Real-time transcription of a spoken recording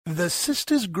The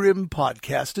Sisters Grimm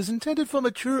podcast is intended for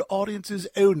mature audiences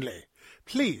only.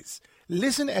 Please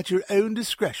listen at your own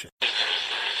discretion.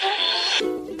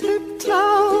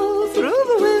 Tiptoe through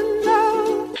the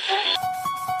window.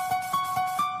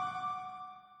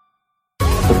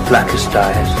 The blackest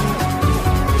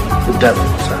eyes, the devil's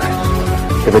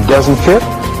eyes. If it doesn't fit,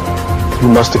 you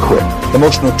must acquit. The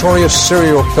most notorious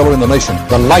serial killer in the nation,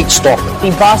 the Night Stalker. The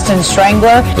Boston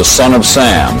Strangler. The Son of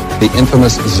Sam. The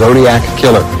infamous Zodiac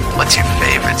Killer. What's your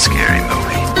favorite scary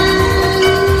movie?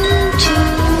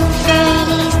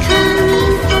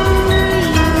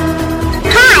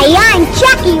 Hi, I'm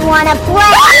Chucky. Wanna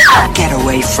play? Get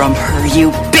away from her,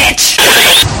 you bitch!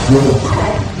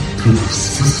 Welcome to the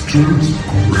Sisters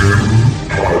Grimm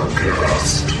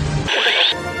podcast.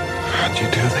 How'd you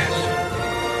do this?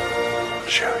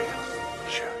 Show you.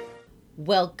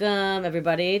 Welcome,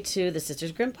 everybody, to the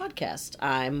Sisters Grimm podcast.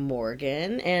 I'm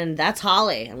Morgan, and that's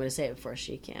Holly. I'm going to say it before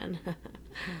she can.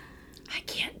 I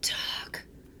can't talk.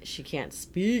 She can't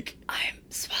speak. I'm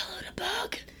swallowed a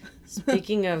bug.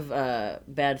 Speaking of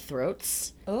bad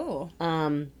throats, there's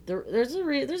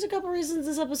a couple reasons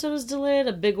this episode was delayed.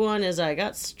 A big one is I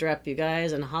got strep, you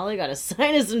guys, and Holly got a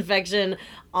sinus infection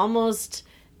almost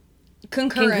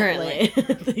concurrently.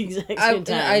 At the exact same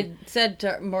time. I said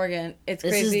to Morgan, it's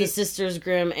this crazy. This is the Sisters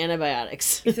Grimm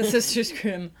antibiotics. The Sisters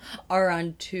Grimm are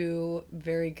on two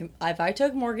very... if I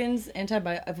took Morgan's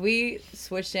if we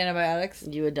switched antibiotics...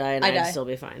 You would die and I'd still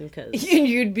be fine. Cause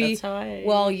you'd be... That's how I...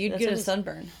 Well, you'd get a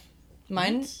sunburn.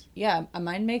 Mine... What? Yeah,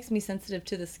 mine makes me sensitive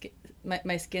to the skin.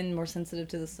 My skin more sensitive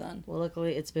to the sun. Well,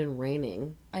 luckily it's been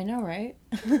raining. I know, right?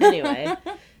 Anyway...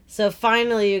 So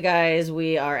finally, you guys,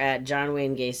 we are at John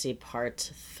Wayne Gacy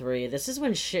Part 3. This is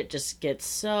when shit just gets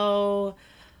so...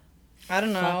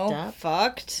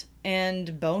 fucked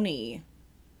and bony.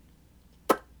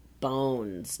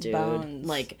 Bones, dude. Bones.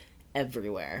 Like,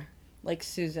 everywhere. Like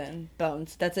Susan.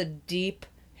 Bones. That's a deep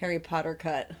Harry Potter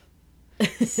cut.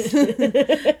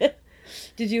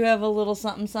 Did you have a little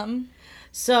something?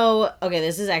 So, okay,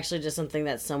 this is actually just something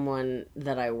that someone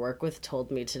that I work with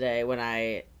told me today when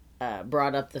I...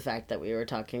 brought up the fact that we were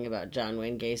talking about John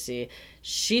Wayne Gacy.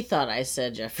 She thought I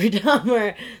said Jeffrey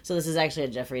Dahmer, so this is actually a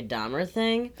Jeffrey Dahmer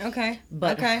thing. Okay.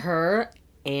 But her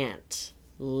aunt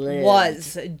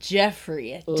lived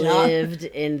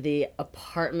in the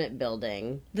apartment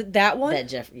building. That one?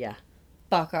 Yeah.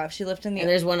 Fuck off. She lived in the And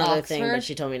there's one Oxford? other thing, but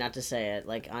she told me not to say it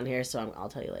on here, so I'll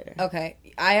tell you later. Okay.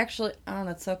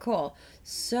 That's so cool.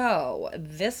 So,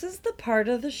 this is the part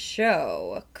of the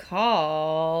show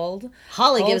called...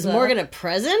 Holly gives Morgan a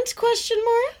present? ?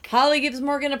 Holly gives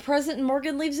Morgan a present and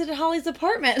Morgan leaves it at Holly's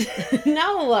apartment.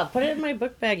 No, put it in my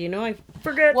book bag. You know I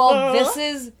forget. Well,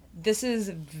 this is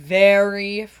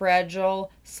very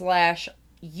fragile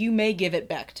 / you may give it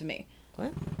back to me.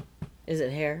 What? Is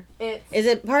it hair? Is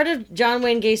it part of John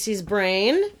Wayne Gacy's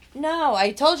brain? No,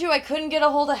 I told you I couldn't get a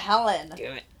hold of Helen.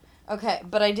 Damn it. Okay,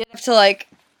 but I did have to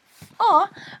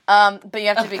but you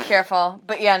have to be careful.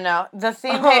 But yeah, no, the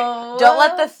theme. Don't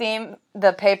let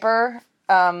the paper,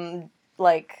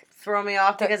 throw me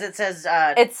off because it says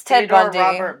it's Ted Theodore Bundy.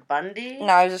 Robert Bundy.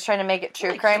 No, I was just trying to make it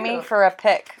true crimey cute. for a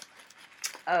pic.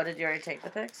 Oh, did you already take the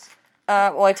pics?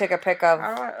 Well, I took a pic of...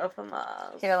 How do I open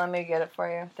those? Here, let me get it for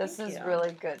you. This Thank is you.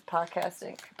 really good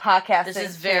podcasting. This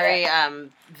is very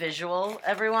visual,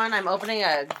 everyone. I'm opening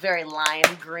a very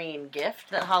lime green gift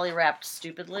that Holly wrapped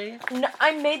stupidly. No,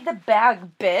 I made the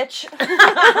bag, bitch.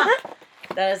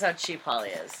 That is how cheap Holly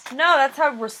is. No, that's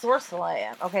how resourceful I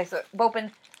am. Okay, so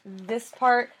open this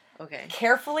part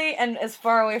carefully and as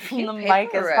far away from the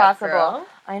mic as possible. Girl.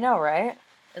 I know, right?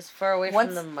 As far away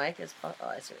from the mic as possible.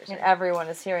 Oh, I see what you're saying. And everyone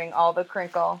is hearing all the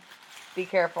crinkle. Be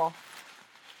careful.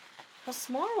 How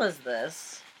small is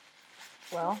this?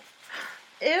 Well.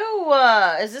 Ew,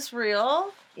 is this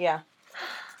real? Yeah.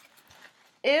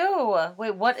 Ew.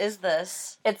 Wait, what is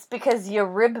this? It's because you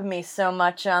rib me so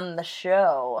much on the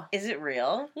show. Is it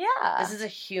real? Yeah. This is a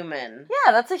human.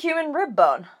 Yeah, that's a human rib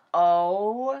bone.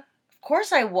 Oh, of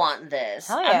course I want this.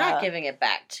 Hell yeah. I'm not giving it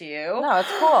back to you. No, it's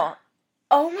cool.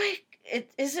 Oh my...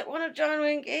 Is it one of John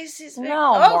Wayne Gacy's?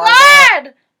 No, Oh, Morgan.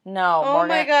 God! No, Oh, Morgan.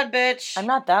 my God, bitch. I'm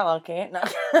not that lucky. No.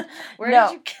 Where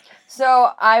did you...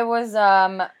 So, I was,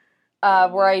 where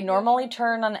I normally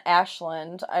turn on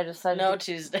Ashland, I decided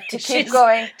Tuesday. to keep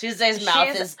going. Tuesday's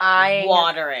mouth is eyeing...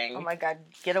 watering. Oh, my God.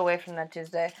 Get away from that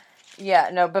Tuesday. Yeah,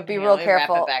 no, but be real let me wrap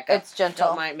careful. It back up. It's gentle.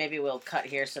 Don't mind. Maybe we'll cut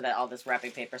here so that all this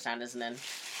wrapping paper sound isn't in.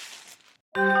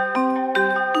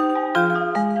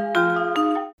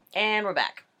 And we're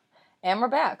back. And we're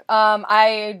back.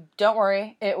 Don't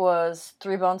worry, it was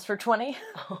 3 bones for 20.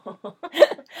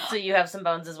 So you have some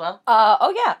bones as well?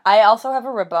 Oh yeah, I also have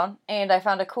a rib bone, and I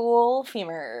found a cool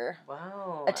femur.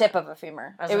 Wow. A tip of a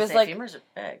femur. It was like femurs are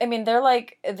big. I mean,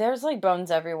 there's like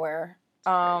bones everywhere.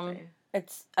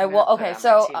 It's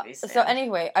so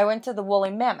anyway, I went to the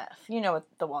woolly mammoth. You know what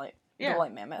the woolly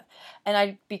mammoth,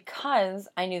 and because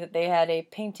I knew that they had a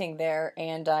painting there,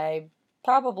 and I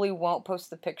probably won't post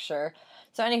the picture.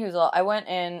 So anywho, I went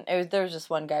in. There was just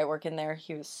one guy working there.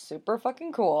 He was super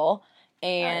fucking cool,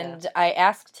 and I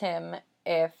asked him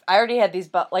if I already had these.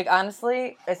 But like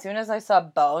honestly, as soon as I saw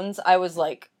bones, I was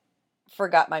like,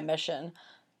 forgot my mission.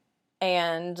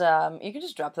 And you can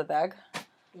just drop the bag.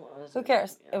 Who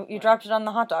cares? You dropped it on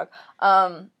the hot dog.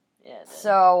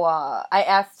 So I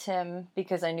asked him,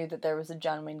 because I knew that there was a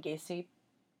John Wayne Gacy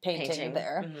painting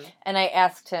there. Mm-hmm. And I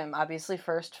asked him, obviously,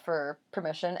 first for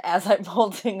permission, as I'm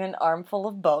holding an armful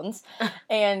of bones.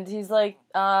 And he's like,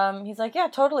 yeah,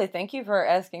 totally. Thank you for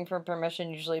asking for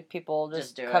permission. Usually people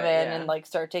just come in and like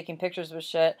start taking pictures with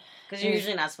shit. Because you're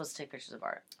usually not supposed to take pictures of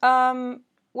art.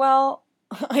 Well,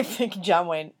 I think John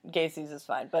Wayne Gacy's is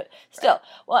fine, but still.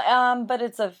 Right. Well, but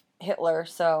it's of Hitler,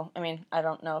 so, I mean, I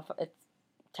don't know if it's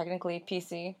technically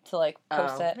PC to, like,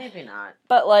 post it. Maybe not.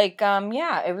 But, like,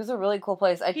 yeah, it was a really cool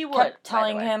place. I kept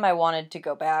telling him I wanted to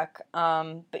go back,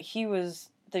 but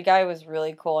the guy was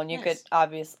really cool, and you could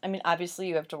obviously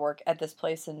you have to work at this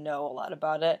place and know a lot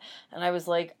about it, and I was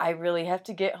like, I really have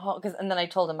to get home, and then I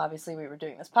told him, obviously, we were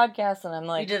doing this podcast, and I'm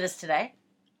like... You did this today?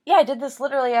 Yeah, I did this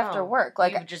literally after work.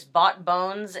 Like, you just bought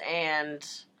bones and...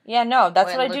 Yeah, no,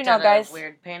 that's what I do now, guys.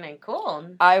 Weird painting.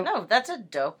 Cool. No, that's a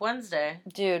dope Wednesday.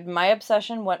 Dude, my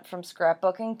obsession went from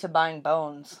scrapbooking to buying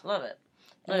bones. Love it.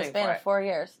 In the span of 4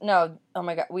 years. No, oh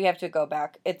my god, we have to go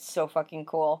back. It's so fucking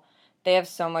cool. They have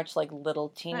so much, like, little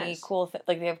teeny cool...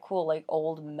 like, they have cool, like,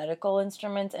 old medical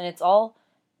instruments, and it's all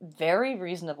very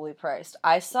reasonably priced.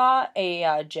 I saw a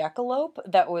jackalope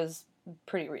that was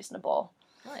pretty reasonable.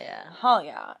 Oh, yeah. Hell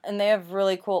yeah. And they have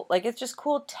really cool, like, it's just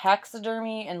cool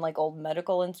taxidermy and, like, old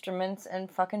medical instruments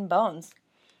and fucking bones.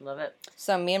 Love it.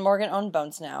 So, me and Morgan own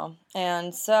bones now.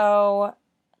 And so,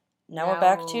 now we're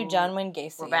back to John Wayne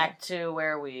Gacy. We're back to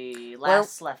where we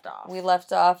left off. We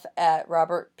left off at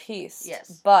Robert Peace.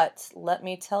 Yes. But, let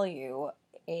me tell you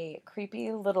a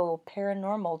creepy little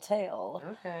paranormal tale.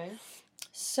 Okay.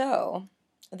 So,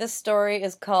 this story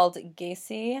is called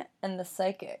Gacy and the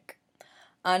Psychic.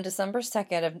 On December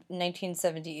 2nd of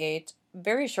 1978,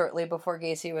 very shortly before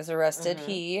Gacy was arrested,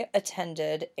 he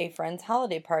attended a friend's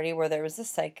holiday party where there was a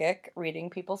psychic reading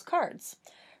people's cards.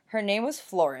 Her name was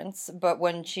Florence, but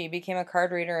when she became a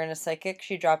card reader and a psychic,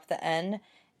 she dropped the N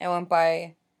and went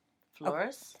by...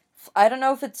 Flores? I don't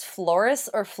know if it's Flores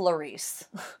or Florice.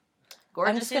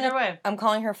 Gorgeous either way. I'm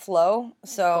calling her Flo.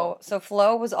 So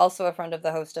Flo was also a friend of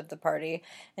the host of the party,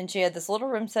 and she had this little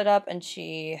room set up, and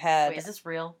she had... Wait, is this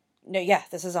real? No, yeah,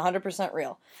 this is 100%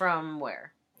 real. From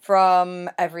where?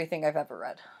 From everything I've ever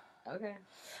read. Okay.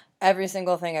 Every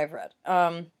single thing I've read.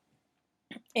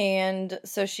 And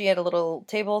so she had a little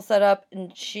table set up,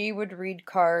 and she would read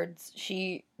cards.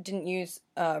 She didn't use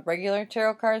regular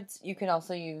tarot cards. You can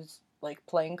also use, like,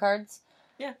 playing cards.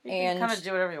 Yeah, you can kind of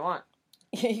do whatever you want.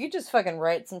 You could just fucking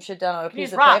write some shit down on a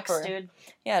piece of rocks, paper. Dude.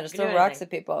 Yeah, just throw rocks at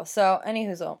people. So,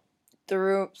 anywho,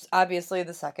 obviously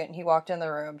the second he walked in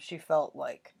the room, she felt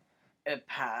like...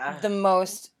 the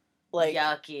most, like...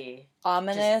 yucky.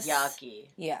 Ominous. Just yucky.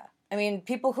 Yeah. I mean,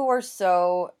 people who are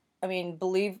so... I mean,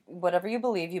 believe... Whatever you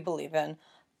believe in.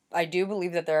 I do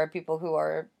believe that there are people who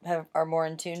are more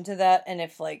in tune to that, and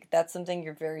if, like, that's something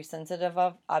you're very sensitive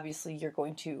of, obviously you're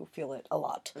going to feel it a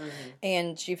lot. Mm-hmm.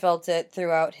 And she felt it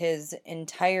throughout his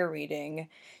entire reading.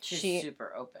 She's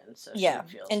super open, so she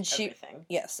feels everything.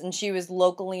 Yes, and she was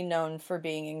locally known for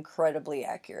being incredibly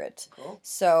accurate. Cool.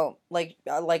 So, like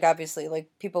obviously, like,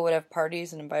 people would have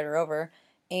parties and invite her over,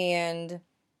 and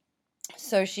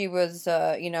so she was,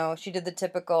 she did the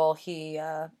typical,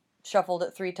 shuffled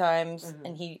it 3 times,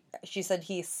 and she said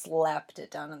he slapped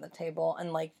it down on the table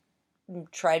and, like,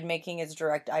 tried making as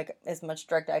much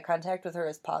direct eye contact with her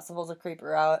as possible to creep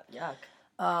her out.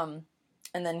 Yuck.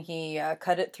 And then he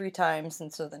cut it 3 times,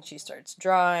 and so then she starts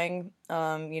drawing,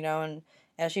 and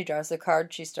as she draws the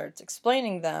card, she starts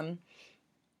explaining them,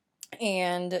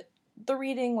 and the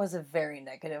reading was a very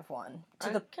negative one. I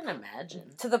can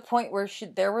imagine. To the point where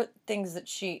there were things that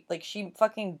she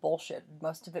fucking bullshitted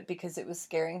most of it because it was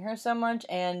scaring her so much,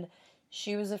 and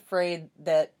she was afraid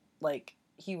that, like,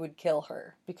 he would kill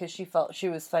her because she felt she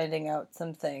was finding out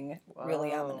something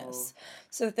really ominous.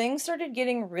 So things started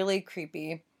getting really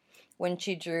creepy when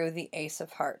she drew the Ace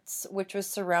of Hearts, which was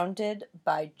surrounded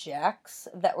by jacks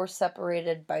that were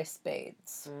separated by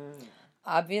spades.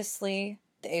 Obviously,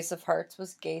 the Ace of Hearts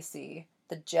was Gacy.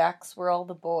 The jacks were all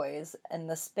the boys, and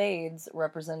the spades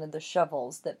represented the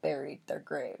shovels that buried their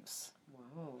graves.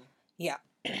 Whoa. Yeah.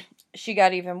 She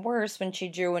got even worse when she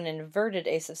drew an inverted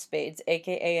ace of spades,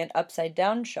 aka an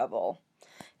upside-down shovel,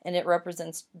 and it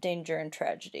represents danger and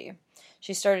tragedy.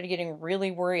 She started getting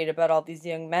really worried about all these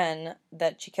young men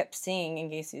that she kept seeing in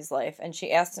Gacy's life, and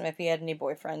she asked him if he had any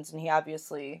boyfriends, and he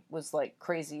obviously was, like,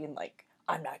 crazy and, like,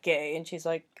 I'm not gay, and she's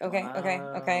like, okay.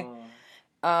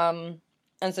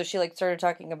 And so she, like, started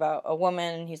talking about a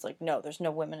woman, and he's like, no, there's no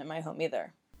women in my home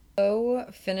either. So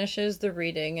finishes the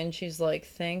reading, and she's like,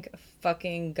 thank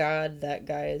fucking God that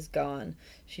guy is gone.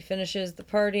 She finishes the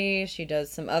party, she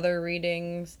does some other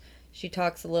readings. She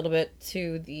talks a little bit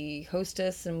to the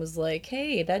hostess and was like,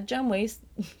 hey, that John Wayne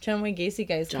Gacy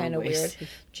guy is kind of weird.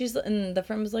 And the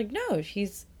friend was like, no,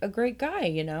 he's a great guy,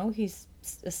 you know? He's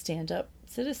a stand-up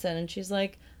citizen. And she's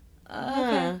like,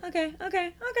 okay.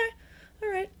 All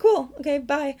right, cool. Okay,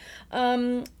 bye.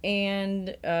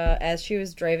 And as she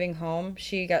was driving home,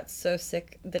 she got so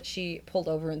sick that she pulled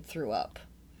over and threw up.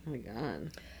 Oh my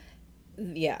God.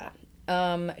 Yeah.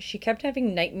 She kept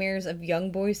having nightmares of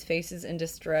young boys' faces in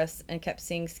distress and kept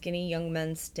seeing skinny young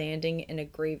men standing in a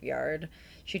graveyard.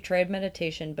 She tried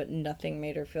meditation, but nothing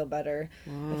made her feel better.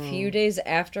 A few days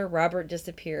after Robert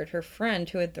disappeared, her friend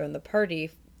who had thrown the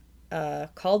party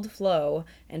called Flo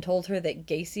and told her that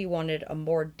Gacy wanted a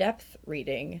more depth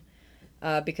reading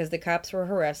because the cops were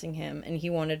harassing him and he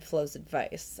wanted Flo's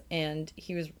advice. And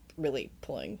he was really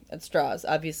pulling at straws,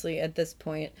 obviously, at this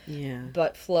point. Yeah.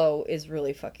 But Flo is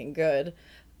really fucking good.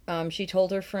 She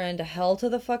told her friend, hell to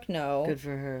the fuck no. Good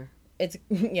for her.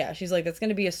 Yeah, she's like, that's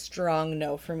gonna be a strong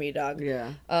no for me, dog.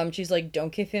 Yeah. She's like,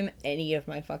 don't give him any of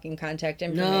my fucking contact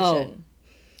information.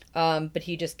 No. But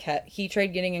he tried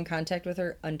getting in contact with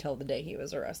her until the day he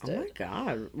was arrested. Oh my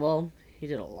God. Well, he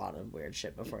did a lot of weird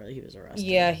shit before he was arrested.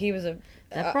 Yeah, he was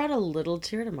that brought a little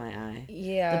tear to my eye.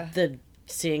 Yeah. The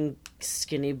seeing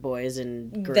skinny boys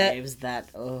in graves,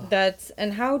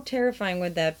 and how terrifying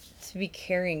would that to be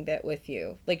carrying that with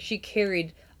you? Like, she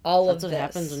carried all of this. That's what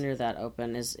happens when you're that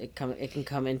open, is it can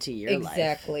come into your life.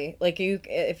 Exactly. Like,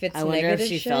 if it's I wonder negative if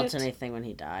she shit, felt anything when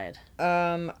he died.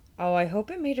 I hope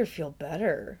it made her feel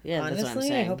better. Yeah, honestly, that's what I'm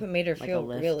saying. I hope it made her feel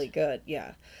really good.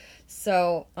 Yeah.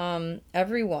 So,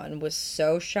 everyone was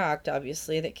so shocked,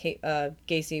 obviously, that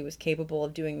Gacy was capable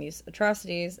of doing these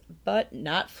atrocities, but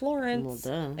not Florence.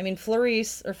 Well, duh. I mean,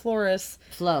 Floris.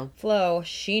 Flo,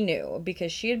 she knew,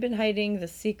 because she had been hiding the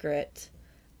secret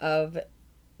of,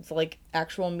 like,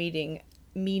 actual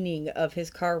meaning of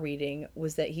his car reading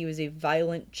was that he was a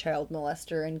violent child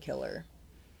molester and killer.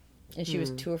 And she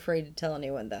was too afraid to tell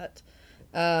anyone that.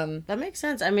 That makes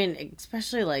sense. I mean,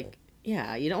 especially, like,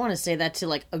 yeah, you don't want to say that to,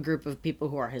 like, a group of people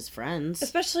who are his friends.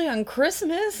 Especially on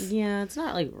Christmas. Yeah, it's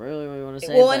not, like, really what you want to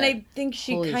say. Well, and I think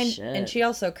she she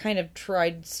also kind of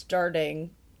tried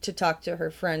starting to talk to her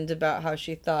friend about how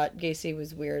she thought Gacy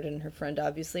was weird, and her friend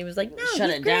obviously was like, no, shut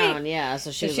he's it great. down, yeah.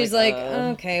 So she's like,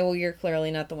 okay, well, you're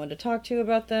clearly not the one to talk to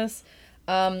about this.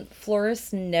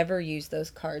 Florist never used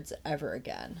those cards ever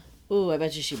again. Ooh, I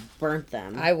bet you she burnt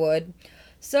them. I would.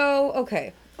 So,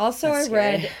 okay. Also, That's I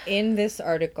read in this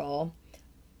article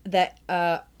that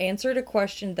answered a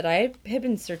question that I had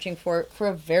been searching for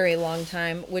a very long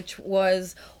time, which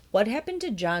was, what happened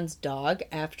to John's dog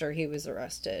after he was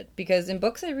arrested? Because in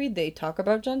books I read, they talk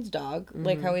about John's dog,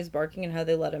 like how he's barking and how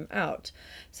they let him out.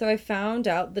 So I found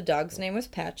out the dog's name was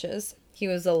Patches. He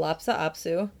was a Lhasa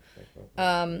Apso.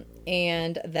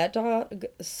 And that dog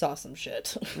saw some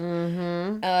shit.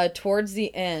 Towards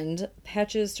the end,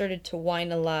 Patches started to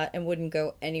whine a lot and wouldn't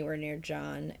go anywhere near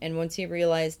John. And once he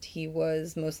realized he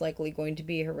was most likely going to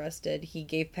be arrested, he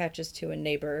gave Patches to a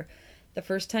neighbor. The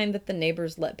first time that the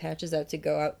neighbors let Patches out to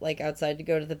go out, like outside to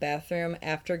go to the bathroom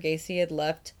after Gacy had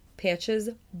left, Patches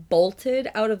bolted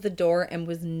out of the door and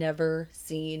was never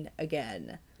seen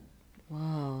again.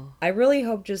 Wow. I really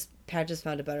hope just Patches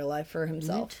found a better life for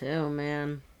himself. Me too,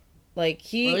 man. Like,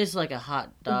 or at least like a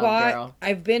hot dog girl.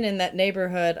 I've been in that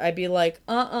neighborhood, I'd be like,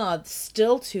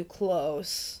 still too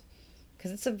close.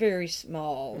 Because it's a very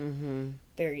small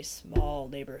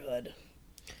neighborhood.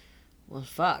 Well,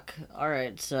 fuck.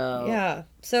 Alright, so... Yeah.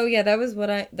 So, yeah, that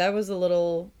was a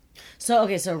little... So,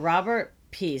 okay, so Robert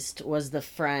Piest was the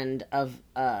friend of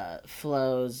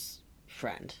Flo's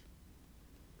friend.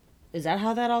 Is that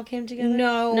how that all came together?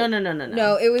 No. No.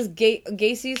 No, it was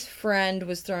Gacy's friend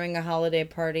was throwing a holiday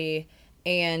party,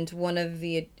 and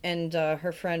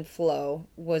her friend Flo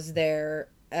was there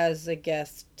as a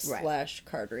guest /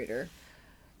 card reader.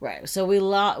 Right. So we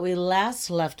last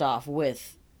left off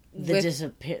with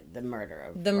the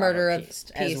murder of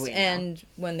Piest, as we know. and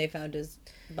when they found his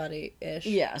body-ish.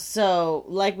 Yeah, so,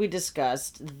 like we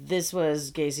discussed, this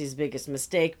was Gacy's biggest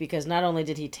mistake, because not only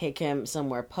did he take him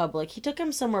somewhere public, he took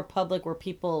him somewhere public where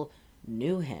people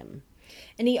knew him.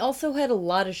 And he also had a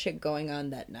lot of shit going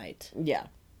on that night. Yeah.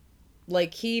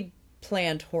 Like, he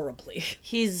planned horribly.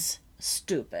 He's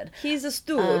stupid. He's a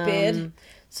stupid.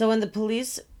 So when the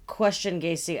police questioned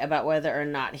Gacy about whether or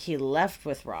not he left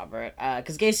with Robert,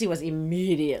 because Gacy was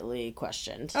immediately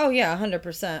questioned. Oh, yeah,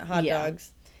 100%. Hot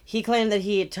dogs. He claimed that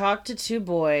he talked to 2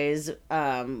 boys.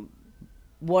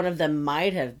 One of them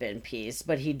might have been Peace,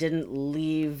 but he didn't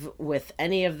leave with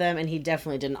any of them, and he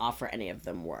definitely didn't offer any of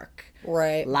them work.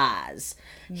 Right. Lies.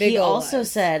 Big he also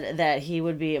lies. said that he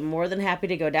would be more than happy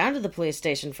to go down to the police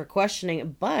station for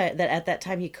questioning, but that at that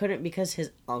time he couldn't because his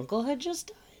uncle had just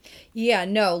died. Yeah,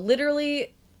 no,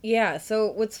 literally, yeah.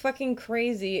 So what's fucking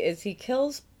crazy is he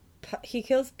kills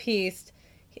Peace.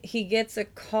 He gets a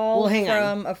call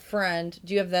from a friend.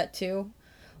 Do you have that too?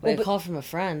 Wait, a call from a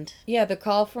friend. Yeah, the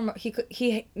call from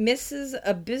he misses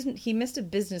a business. He missed a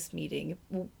business meeting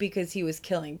because he was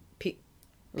killing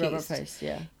Robert Price,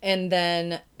 yeah. And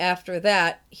then after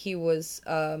that, he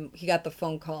got the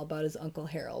phone call about his Uncle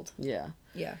Harold. Yeah.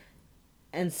 Yeah.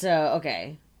 And so,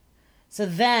 okay. So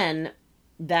then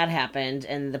that happened,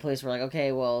 and the police were like,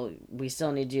 okay, well, we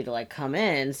still need you to, like, come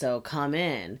in, so come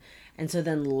in. And so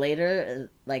then later,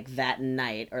 like, that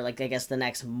night, or, like, I guess the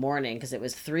next morning, because it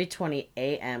was 3:20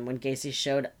 a.m. when Gacy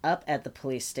showed up at the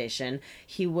police station,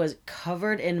 he was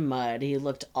covered in mud. He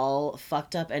looked all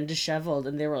fucked up and disheveled,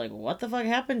 and they were like, what the fuck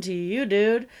happened to you,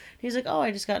 dude? He's like, oh, I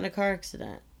just got in a car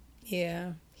accident.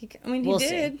 Yeah. He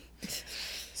did. See.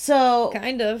 So.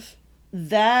 Kind of.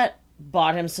 That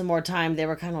bought him some more time. They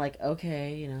were kind of like,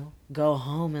 okay, you know, go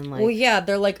home and, like... Well, yeah,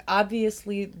 they're like,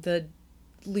 obviously the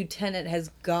lieutenant has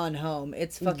gone home.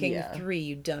 It's fucking 3,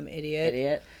 you dumb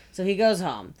idiot. So he goes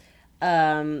home.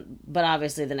 But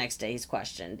obviously the next day he's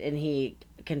questioned, and he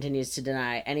continues to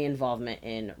deny any involvement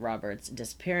in Robert's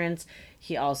disappearance.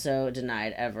 He also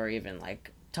denied ever even,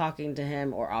 like, talking to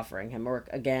him or offering him work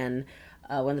again.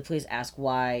 When the police asked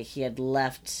why he had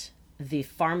left the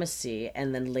pharmacy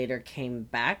and then later came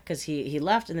back, because he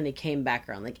left and then he came back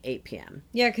around, like, 8 p.m.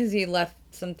 Yeah, because he left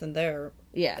something there.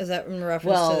 Yeah. Is that in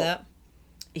reference to that?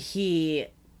 He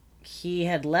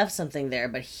had left something there,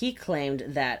 but he claimed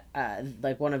that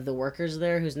like one of the workers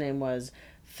there, whose name was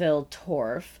Phil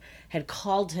Torf, had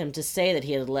called him to say that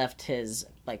he had left his,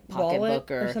 like, pocketbook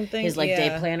or something? his, like,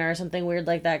 day planner or something weird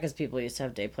like that, because people used to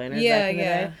have day planners back in the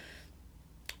day.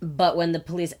 But when the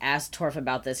police asked Torf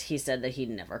about this, he said that he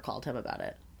never called him about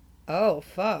it. Oh,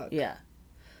 fuck. Yeah.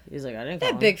 He's like, I didn't call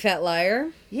him. That big fat liar.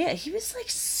 Yeah, he was, like,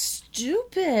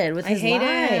 stupid with his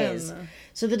lies. Him.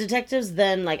 So the detectives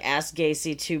then, like, asked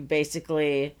Gacy to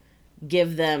basically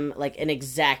give them, like, an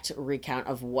exact recount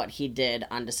of what he did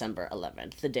on December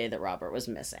 11th, the day that Robert was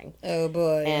missing. Oh,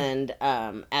 boy. And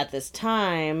at this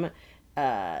time,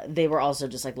 they were also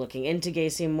just, like, looking into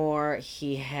Gacy more.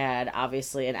 He had,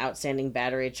 obviously, an outstanding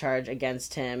battery charge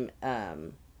against him,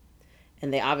 and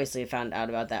they obviously found out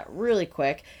about that really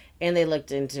quick. And they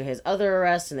looked into his other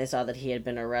arrests, and they saw that he had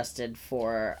been arrested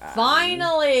for...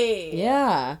 Finally!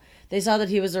 Yeah. They saw that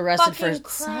he was arrested Fucking for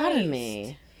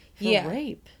sodomy. For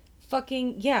rape.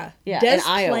 Fucking, yeah. Yeah, Des in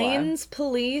Iowa. Plains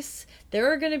police. There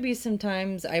are going to be some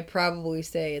times I probably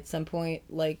say at some point,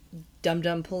 like,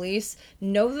 dum-dum police.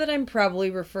 Know that I'm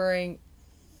probably referring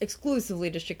exclusively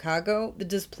to Chicago. The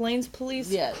Des Plains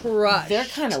police crush. They're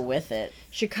kind of with it.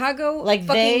 Chicago, like,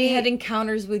 they had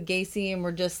encounters with Gacy and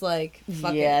were just like,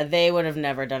 fuck yeah, it. they would have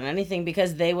never done anything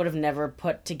because they would have never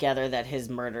put together that his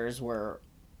murders were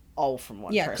all from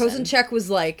one person. Yeah, Kozenchek was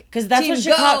like, because that's Team what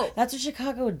Chicago. That's what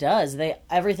Chicago does.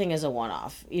 Everything is a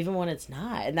one-off, even when it's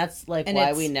not, and that's like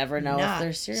why we never know if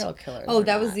they're serial killers. Oh,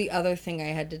 that was the other thing I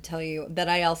had to tell you. That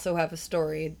I also have a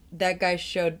story. That guy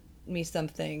showed me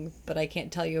something, but I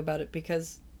can't tell you about it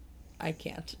because I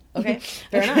can't. Okay,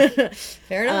 fair enough.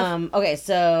 Fair enough. Okay,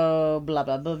 so blah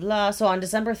blah blah blah. So on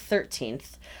December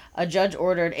 13th, a judge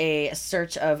ordered a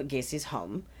search of Gacy's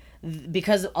home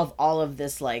because of all of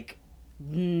this, like,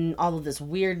 all of this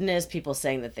weirdness, people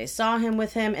saying that they saw him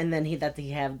with him, and then he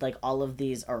had like all of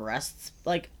these arrests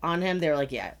like on him. They were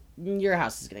like, yeah, your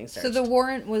house is getting searched. So the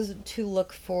warrant was to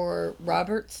look for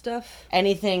Robert stuff?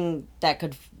 Anything that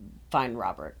could find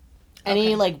Robert.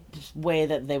 Any like way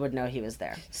that they would know he was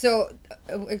there. So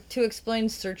to explain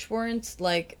search warrants,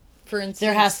 like, for instance,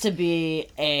 there has to be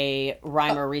a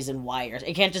rhyme or reason why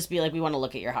it can't just be like, we want to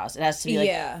look at your house. It has to be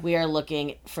like, we are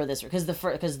looking for this, because the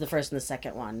first and the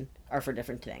second one are for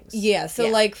different things. Yeah, so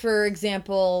like, for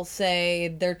example,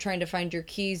 say they're trying to find your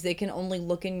keys, they can only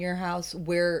look in your house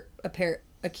where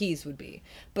a keys would be.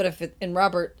 But if it and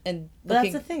Robert and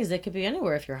that's the thing, is it could be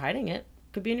anywhere if you're hiding it.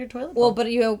 Could be in your toilet Well,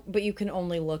 bowl. but you can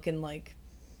only look in like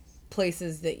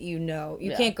places that you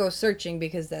can't go searching,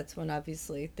 because that's when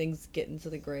obviously things get into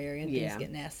the gray area and things get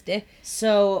nasty.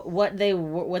 So what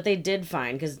they did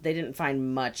find, because they didn't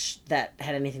find much that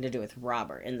had anything to do with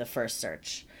Robert in the first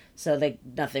search, so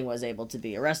nothing was able to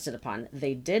be arrested upon.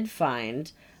 They did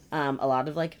find a lot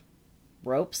of like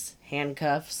ropes,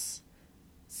 handcuffs,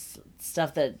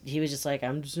 stuff that he was just like,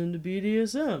 I'm just into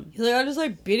BDSM. He's like, I just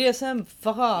like BDSM,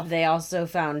 fuck off. They also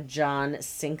found John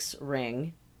Sink's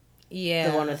ring.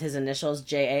 Yeah. The one with his initials,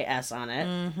 JAS, on it.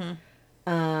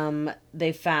 Mm-hmm.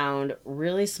 They found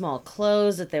really small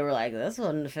clothes that they were like, this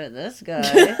wouldn't fit this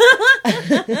guy.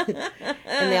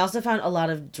 And they also found a lot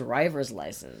of driver's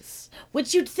license,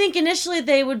 which you'd think initially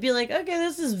they would be like, okay,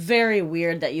 this is very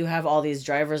weird that you have all these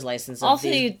driver's licenses. Also,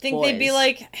 you'd think they'd be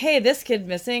like, hey, this kid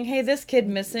missing. Hey, this kid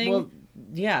missing. Well,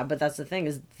 yeah, but that's the thing,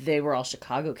 is they were all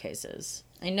Chicago cases.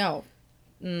 I know.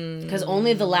 Because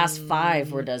only the last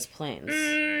 5 were Des Plaines.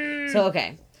 So,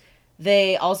 okay.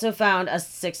 They also found a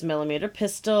 6mm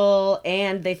pistol,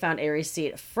 and they found a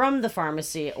receipt from the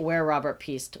pharmacy where Robert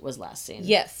Piest was last seen.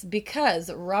 Yes,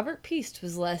 because Robert Piest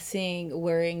was last seen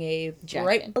wearing a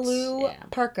bright blue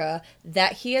parka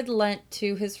that he had lent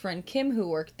to his friend Kim, who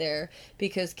worked there,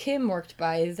 because Kim worked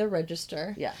by the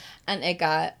register. Yeah. And it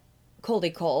got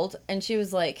cold, and she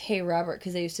was like, hey Robert,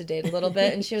 because they used to date a little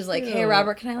bit, and she was like, hey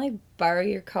Robert, can I like borrow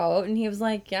your coat? And he was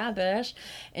like, yeah, bitch.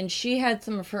 And she had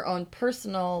some of her own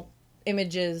personal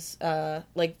images,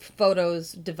 like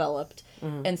photos developed,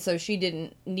 and so she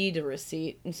didn't need a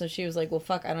receipt, and so she was like, well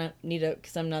fuck, I don't need it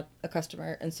because I'm not a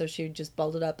customer, and so she just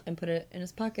balled it up and put it in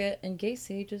his pocket, and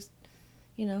Gacy just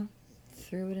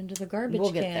threw it into the garbage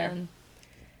can. Get there.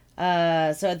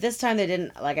 So at this time, they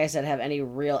didn't, like I said, have any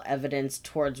real evidence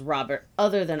towards Robert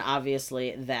other than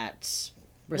obviously that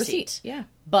receipt. Yeah.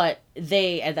 But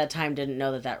they, at that time, didn't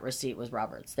know that receipt was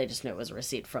Robert's. They just knew it was a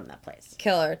receipt from that place.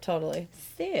 Killer, totally.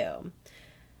 So,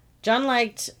 John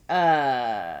liked,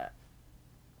 Pina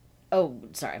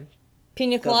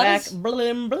coladas? Go back,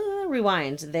 blah, blah,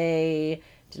 rewind. They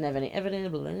didn't have any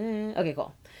evidence, blah, blah. Okay,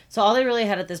 cool. So all they really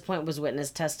had at this point was witness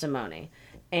testimony.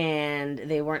 And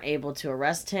they weren't able to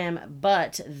arrest him,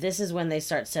 but this is when they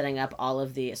start setting up all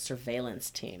of the surveillance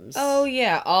teams. Oh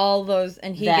yeah, all those,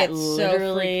 and he gets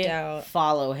so freaked out.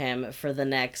 Follow him for the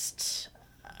next,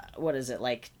 what is it,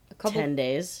 like 10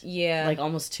 days? Yeah. Like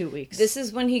almost 2 weeks. This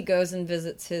is when he goes and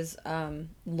visits his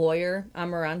lawyer,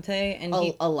 Amarante, and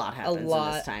a lot happens in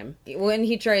this time. When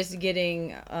he tries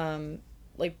getting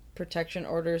like protection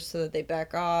orders so that they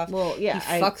back off. Well, yeah,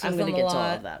 I'm going to get to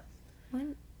all of that. What?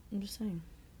 I'm just saying.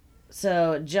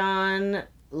 So, John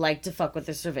liked to fuck with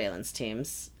the surveillance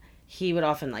teams. He would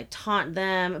often, like, taunt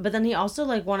them, but then he also,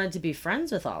 like, wanted to be friends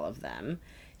with all of them.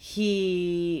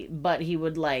 But he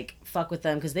would, like, fuck with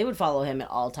them because they would follow him at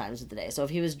all times of the day. So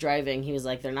if he was driving, he was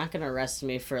like, they're not going to arrest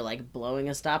me for, like, blowing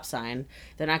a stop sign.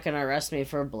 They're not going to arrest me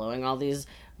for blowing all these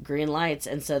green lights.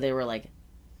 And so they were, like,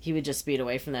 he would just speed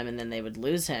away from them, and then they would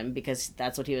lose him because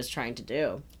that's what he was trying to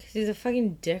do. Because he's a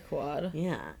fucking dickwad.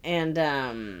 Yeah.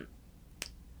 And,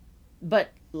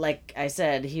 but like I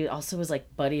said, he also was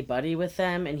like buddy with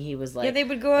them, and he was like they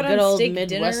would go out a good on old steak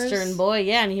Midwestern dinners. boy,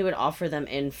 and he would offer them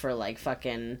in for like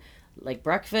fucking like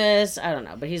breakfast. I don't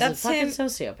know, but he's a fucking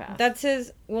sociopath. That's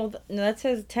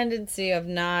his tendency of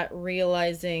not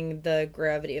realizing the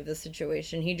gravity of the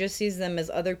situation. He just sees them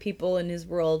as other people in his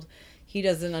world. He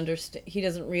doesn't understand. He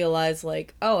doesn't realize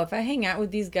like, oh, if I hang out with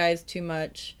these guys too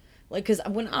much, like, because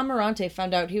when Amarante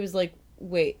found out, he was like,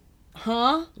 wait,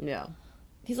 huh? Yeah.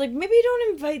 He's like, maybe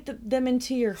don't invite them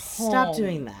into your home. Stop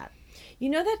doing that. You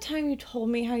know that time you told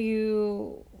me how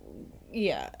you...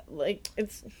 Yeah, like,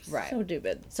 it's right. So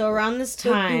stupid. So around this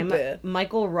time,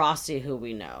 Michael Rossi, who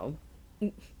we know,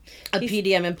 a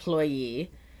PDM employee,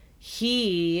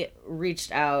 he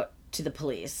reached out to the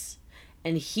police,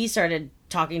 and he started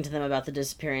talking to them about the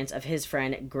disappearance of his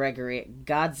friend Gregory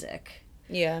Godzik.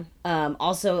 Yeah.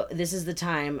 Also, this is the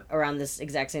time, around this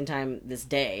exact same time, this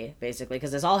day, basically,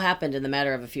 because this all happened in the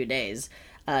matter of a few days.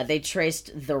 They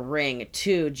traced the ring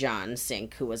to John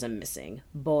Sink, who was a missing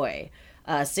boy.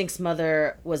 Sink's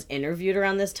mother was interviewed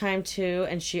around this time, too,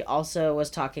 and she also was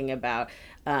talking about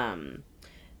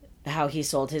how he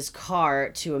sold his car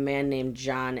to a man named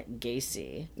John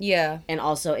Gacy. Yeah. And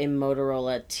also a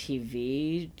Motorola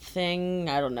TV thing.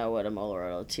 I don't know what a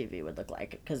Motorola TV would look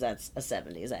like, because that's a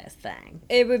 70s ass thing.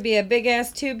 It would be a big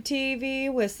ass tube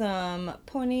TV with some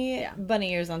pointy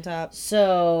bunny ears on top.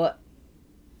 So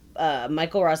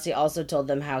Michael Rossi also told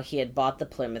them how he had bought the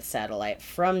Plymouth Satellite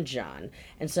from John.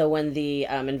 And so when the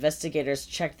investigators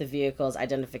checked the vehicle's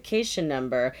identification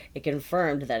number, it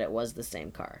confirmed that it was the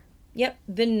same car. Yep,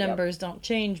 VIN numbers don't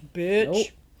change,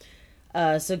 bitch.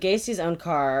 Nope. So Gacy's own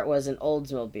car was an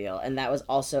Oldsmobile, and that was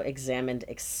also examined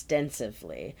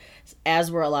extensively, as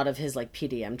were a lot of his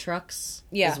PDM trucks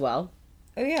as well.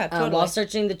 Oh yeah, totally. While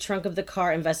searching the trunk of the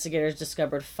car, investigators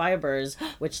discovered fibers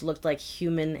which looked like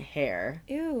human hair.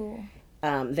 Ew.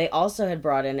 They also had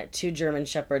brought in 2 German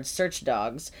Shepherd search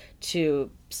dogs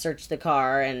to search the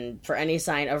car and for any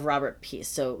sign of Robert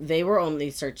Peast. So they were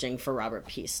only searching for Robert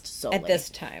Peast solely. At this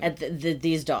time. At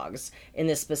these dogs in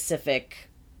this specific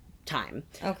time.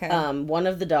 Okay. One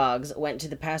of the dogs went to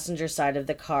the passenger side of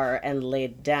the car and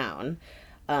laid down.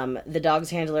 The dog's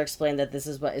handler explained that this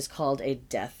is what is called a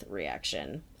death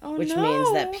reaction, which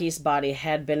means that Peast's body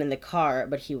had been in the car,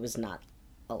 but he was not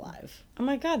alive. Oh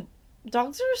my god.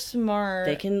 Dogs are smart.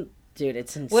 They can... Dude,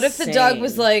 it's insane. What if the dog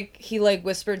was he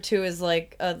whispered to his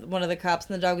one of the cops,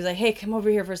 and the dog was like, "Hey, come over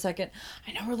here for a second.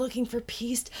 I know we're looking for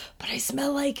Peast, but I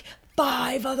smell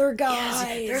 5 other guys.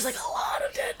 Yes, there's a lot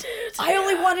of dead dudes. I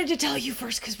only wanted to tell you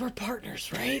first because we're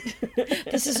partners, right?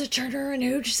 This is a Turner and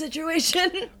Hooch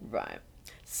situation." Right.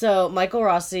 So Michael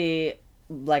Rossi,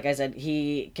 like I said,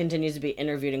 he continues to be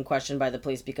interviewed and questioned by the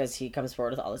police because he comes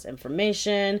forward with all this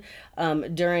information.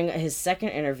 During his second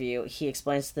interview, he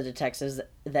explains to the detectives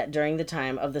that during the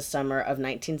time of the summer of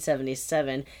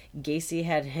 1977, Gacy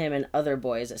had him and other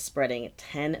boys spreading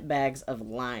 10 bags of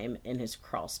lime in his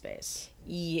crawl space.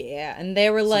 Yeah, and they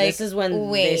were this is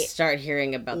when they start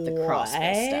hearing about the crawl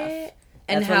space stuff.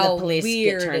 And That's how when the police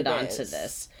weird get turned it on is. to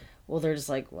this. Well, they're just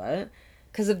like, what?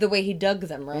 Because of the way he dug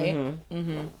them, right? Mm-hmm.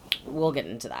 Mm-hmm. We'll get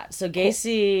into that. So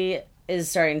Gacy is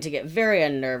starting to get very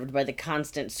unnerved by the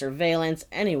constant surveillance.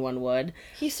 Anyone would.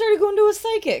 He started going to a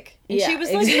psychic. And she was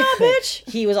like, "Nah, bitch."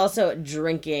 He was also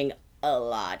drinking a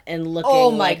lot and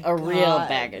looking like a real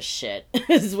bag of shit,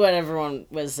 is what everyone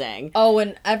was saying. Oh,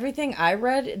 and everything I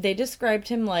read, they described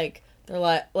him they're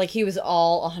like he was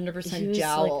all 100%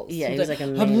 jowls. He was like a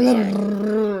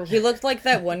maniac. He looked like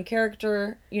that one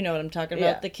character, you know what I'm talking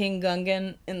about, the King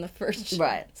Gungan in the first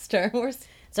Star Wars.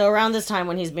 So around this time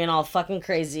when he's being all fucking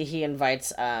crazy, he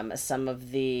invites some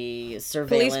of the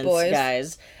surveillance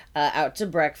guys out to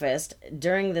breakfast.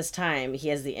 During this time, he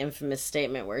has the infamous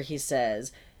statement where he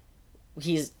says...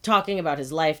 He's talking about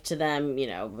his life to them,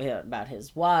 about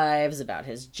his wives, about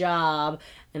his job,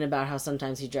 and about how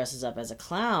sometimes he dresses up as a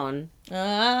clown.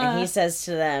 And he says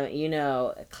to them,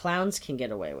 clowns can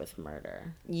get away with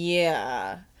murder.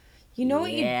 Yeah. You know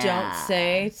what you don't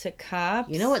say to cops?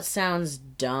 You know what sounds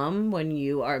dumb when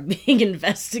you are being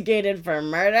investigated for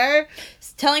murder?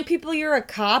 It's telling people you're a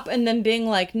cop and then being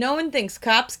like, no one thinks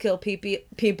cops kill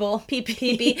people.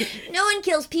 Pee-pee. No one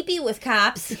kills pee-pee with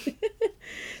cops.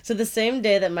 So the same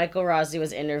day that Michael Rossi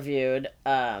was interviewed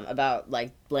about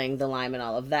laying the lime and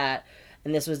all of that,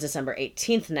 and this was December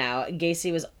 18th now,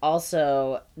 Gacy was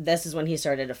also, this is when he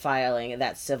started filing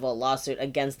that civil lawsuit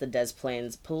against the Des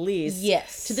Plaines police.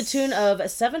 Yes. To the tune of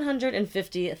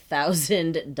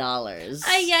 $750,000.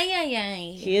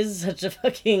 Ay. He is such a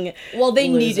fucking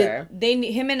loser.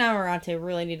 Him and Amarante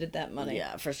really needed that money.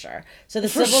 Yeah, for sure. So the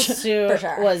civil suit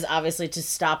was obviously to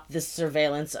stop this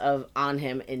surveillance on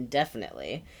him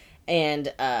indefinitely.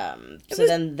 And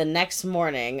then the next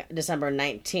morning, December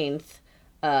 19th,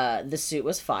 the suit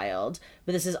was filed,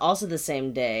 but this is also the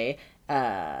same day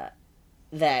that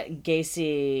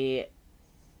Gacy...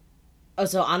 Oh,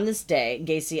 so on this day,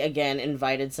 Gacy again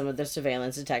invited some of the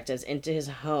surveillance detectives into his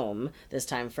home, this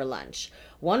time for lunch.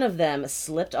 One of them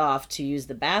slipped off to use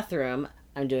the bathroom.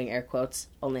 I'm doing air quotes,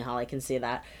 only Holly can see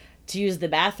that. To use the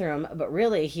bathroom, but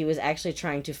really he was actually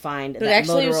trying to find that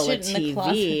Motorola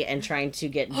TV and trying to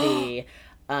get the...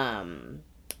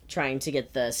 trying to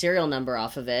get the serial number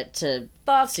off of it to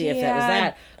see if it was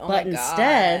that. But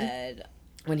instead,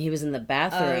 when he was in the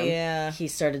bathroom, he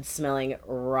started smelling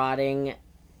rotting,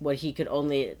 what he could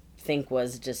only think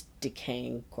was just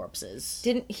decaying corpses.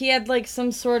 He had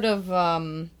some sort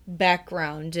of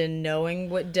background in knowing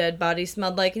what dead bodies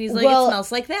smelled like, and he's like, it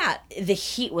smells like that. The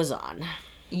heat was on.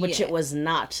 Which it was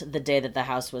not the day that the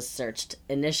house was searched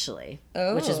initially.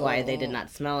 Oh. Which is why they did not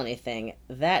smell anything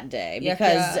that day.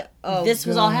 Because this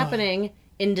was all happening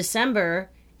in December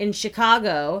in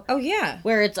Chicago. Oh, yeah.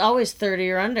 Where it's always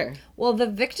 30 or under. Well, the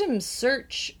victim's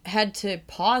search had to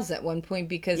pause at one point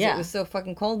because it was so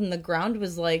fucking cold and the ground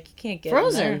was you can't get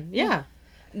frozen. In there. Yeah.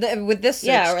 With this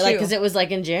search, or because it was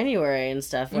in January and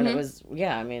stuff when it was,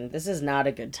 this is not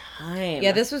a good time.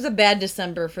 Yeah, this was a bad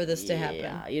December for this to happen.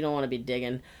 Yeah, you don't want to be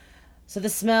digging. So the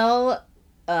smell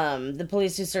The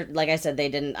police who like I said, they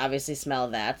didn't obviously smell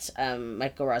that.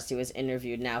 Michael Rossi was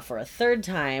interviewed now for a third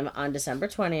time on December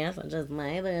 20th, which is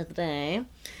my birthday.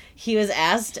 He was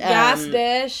asked, yes,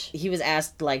 bitch. He was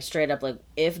asked, like, straight up, like,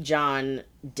 if John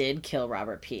did kill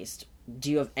Robert Peast, do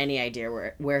you have any idea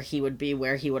where he would be,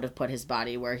 where he would have put his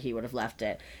body, where he would have left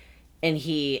it? And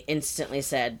he instantly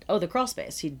said, oh, the crawl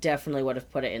space. He definitely would have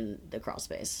put it in the crawl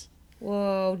space.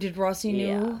 Whoa, did Rossi knew?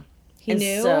 Yeah. He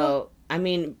knew? So, I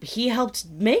mean, he helped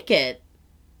make it.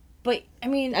 But, I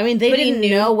mean, they didn't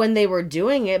know when they were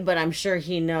doing it, but I'm sure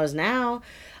he knows now.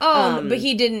 But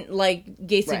he didn't, like,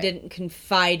 Gacy didn't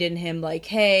confide in him, like,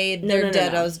 hey, they're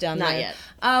deados down there. Not yet.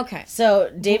 Okay.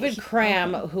 So, David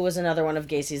Cram, who was another one of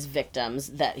Gacy's victims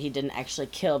that he didn't actually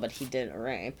kill, but he did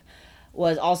rape,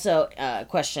 was also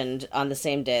questioned on the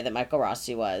same day that Michael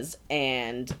Rossi was,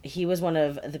 and he was one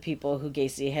of the people who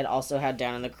Gacy had also had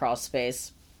down in the crawl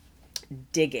space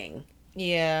digging.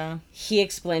 Yeah. He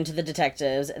explained to the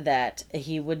detectives that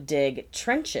he would dig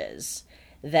trenches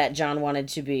that John wanted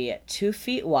to be 2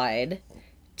 feet wide,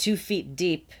 2 feet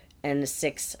deep, and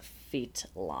 6 feet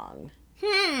long.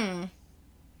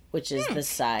 Which is the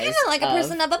size kind of like a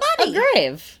person of a body. A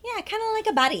grave. Yeah, kind of like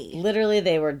a body. Literally,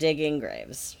 they were digging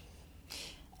graves.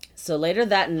 So later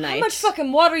that night... How much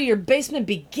fucking water your basement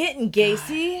be getting,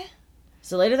 Gacy?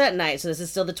 So later that night, so this is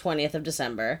still the 20th of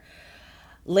December...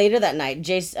 Later that night,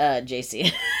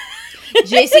 Gacy.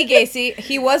 Gacy.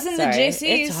 He was in the JC's.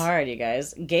 It's hard, you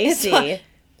guys. Gacy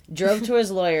drove to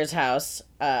his lawyer's house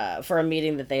for a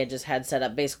meeting that they had just had set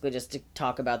up, basically just to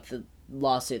talk about the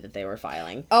lawsuit that they were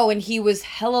filing. Oh, and he was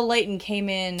hella late and came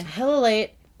in hammered,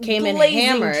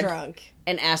 drunk,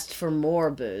 and asked for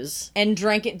more booze. And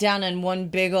drank it down in one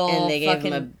big ol' and they gave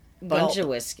him a bunch gulp. of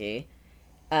whiskey.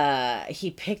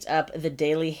 He picked up the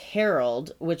Daily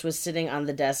Herald, which was sitting on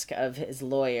the desk of his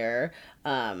lawyer,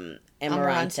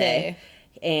 Amarante.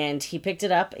 And he picked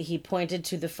it up. He pointed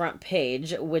to the front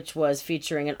page, which was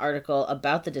featuring an article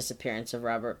about the disappearance of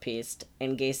Robert Peast.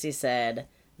 And Gacy said,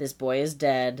 "This boy is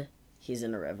dead. He's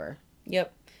in a river."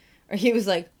 Yep. Or he was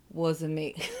like, "Wasn't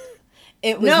me."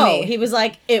 It was me. Me. He was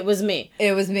like, "It was me.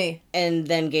 It was me." And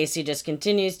then Gacy just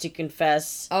continues to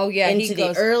confess. Oh yeah, into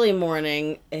the early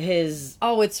morning.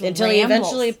 Until he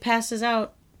eventually passes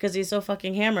out because he's so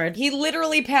fucking hammered. He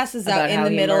literally passes out in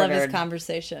the middle of his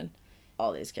conversation.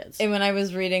 All these kids. And when I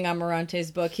was reading Amarante's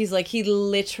book, he's like, he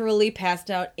literally passed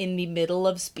out in the middle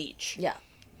of speech. Yeah.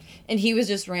 And he was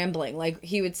just rambling. Like,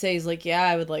 he would say, he's like, yeah,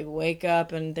 I would, like, wake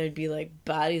up and there'd be, like,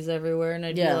 bodies everywhere. And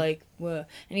I'd be like, whoa.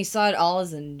 And he saw it all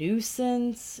as a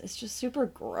nuisance. It's just super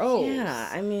gross. Yeah,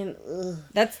 I mean, ugh.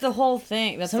 That's the whole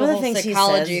thing. That's Some the of whole the things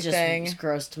psychology he says thing. just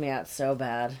grossed me out so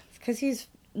bad. Because he's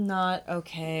not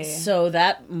okay. So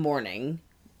that morning,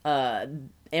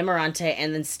 Amarante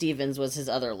and then Stevens was his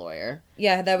other lawyer.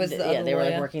 Yeah, that was the other they were,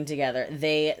 lawyer. like, working together.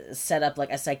 They set up,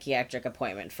 like, a psychiatric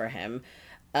appointment for him.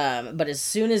 But as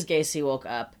soon as Gacy woke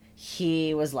up,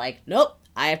 he was like, nope,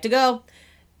 I have to go.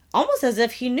 Almost as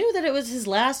if he knew that it was his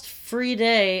last free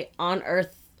day on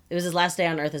Earth. It was his last day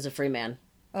on Earth as a free man.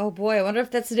 Oh boy, I wonder if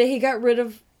that's the day he got rid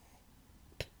of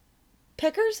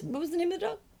Peckers? What was the name of the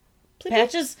dog?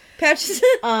 Patches? Patches.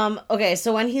 Okay,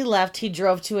 so when he left, he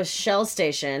drove to a Shell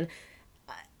station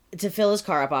to fill his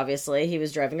car up, obviously. He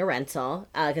was driving a rental,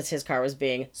 because his car was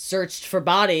being searched for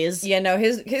bodies. Yeah, no,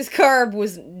 his car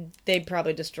was... They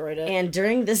probably destroyed it. And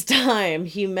during this time,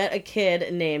 he met a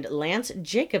kid named Lance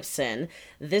Jacobson.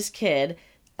 This kid,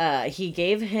 he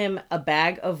gave him a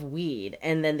bag of weed,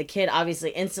 and then the kid obviously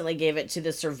instantly gave it to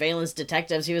the surveillance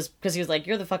detectives. Because he was like,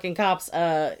 you're the fucking cops.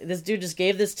 This dude just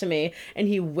gave this to me. And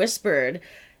he whispered,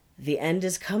 "The end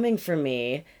is coming for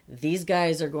me. These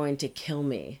guys are going to kill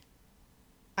me."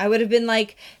 I would have been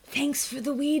like, thanks for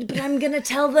the weed, but I'm gonna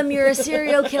tell them you're a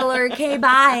serial killer. Okay,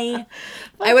 bye.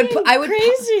 I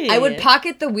would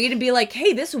pocket the weed and be like,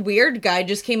 hey, this weird guy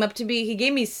just came up to me. He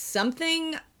gave me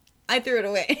something. I threw it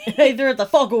away. I threw it the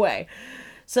fuck away.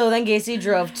 So then Gacy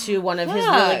drove to one of his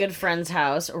really good friend's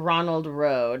house, Ronald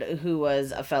Rode, who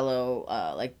was a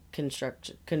fellow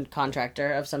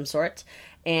contractor of some sort,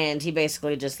 and he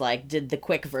basically just like did the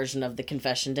quick version of the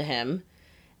confession to him.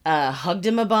 Hugged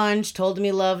him a bunch, told him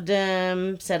he loved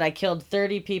him, said I killed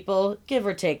 30 people, give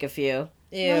or take a few.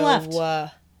 Ew. And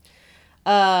left.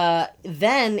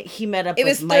 Then he met up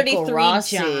with Michael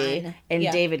Rossi John.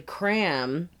 and David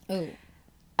Cram. Ooh.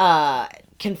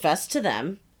 Confessed to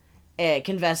them,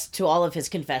 confessed to all of his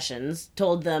confessions,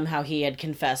 told them how he had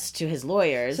confessed to his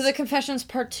lawyers. So the Confessions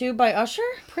Part 2 by Usher?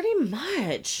 Pretty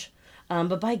much.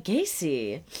 But by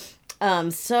Gacy.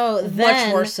 So then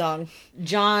much worse song.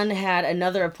 John had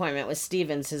another appointment with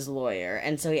Stevens, his lawyer,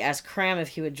 and so he asked Cram if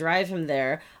he would drive him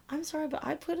there I'm sorry, but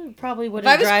I probably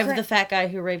wouldn't drive the fat guy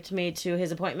who raped me to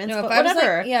his appointments. No, but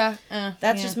whatever.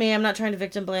 That's just me. I'm not trying to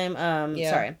victim blame.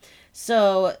 Sorry.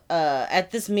 So,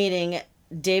 at this meeting,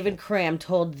 David Cram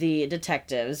told the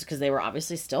detectives, because they were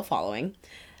obviously still following,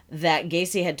 that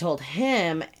Gacy had told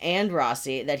him and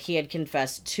Rossi that he had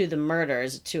confessed to the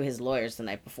murders to his lawyers the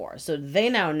night before. So they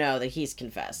now know that he's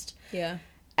confessed. Yeah.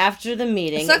 After the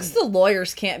meeting... It sucks the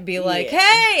lawyers can't be like,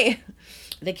 hey!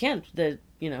 They can't.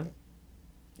 No,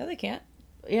 they can't.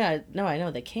 Yeah, no, I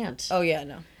know. They can't. Oh, yeah,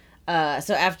 no.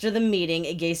 So after the meeting,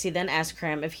 Gacy then asked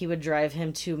Cram if he would drive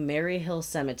him to Mary Hill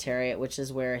Cemetery, which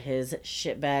is where his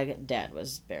shitbag dad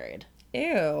was buried.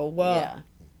 Ew. Well, yeah.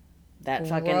 That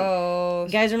fucking... You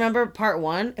guys remember part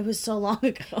 1? It was so long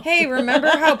ago. Hey, remember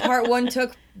how part 1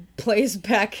 took place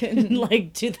back in...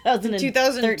 like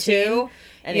 2002?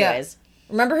 Anyways. Yeah.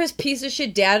 Remember his piece of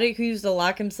shit daddy who used to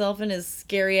lock himself in his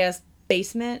scary-ass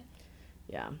basement?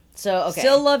 Yeah. So, okay.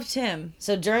 Still loved him.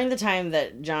 So, during the time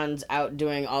that John's out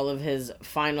doing all of his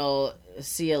final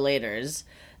see-you-laters,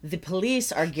 the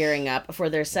police are gearing up for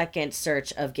their second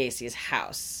search of Gacy's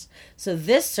house. So,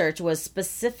 this search was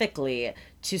specifically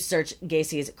to search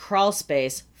Gacy's crawl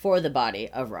space for the body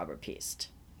of Robert Piest.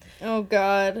 Oh,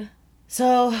 God.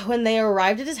 So, when they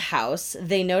arrived at his house,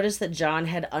 they noticed that John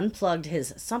had unplugged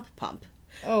his sump pump.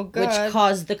 Oh, God. Which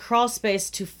caused the crawl space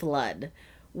to flood,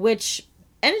 which...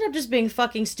 ended up just being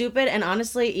fucking stupid, and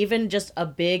honestly, even just a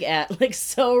big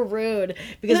so rude,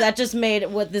 because that just made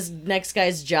what this next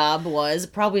guy's job was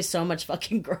probably so much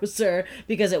fucking grosser,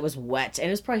 because it was wet, and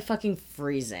it was probably fucking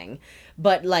freezing.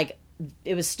 But,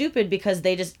 it was stupid because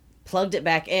they just plugged it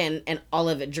back in, and all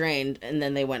of it drained, and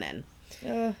then they went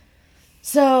in.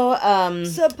 So,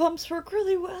 sub pumps work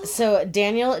really well. So,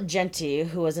 Daniel Genty,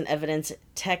 who was an evidence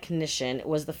technician,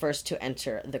 was the first to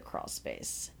enter the crawl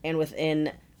space, and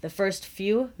within... the first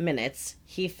few minutes,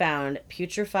 he found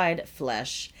putrefied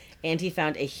flesh, and he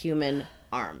found a human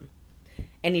arm.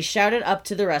 And he shouted up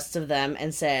to the rest of them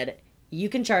and said, "You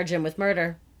can charge him with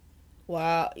murder."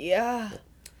 Wow, yeah.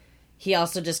 He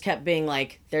also just kept being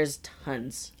like, there's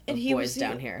tons of boys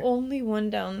down here. Only one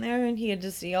down there, and he had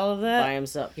to see all of that? By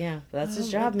himself. Yeah, that's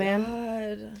his job, man.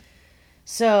 God.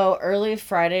 So, early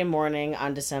Friday morning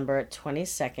on December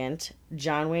 22nd,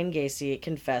 John Wayne Gacy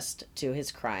confessed to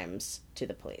his crimes to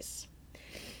the police.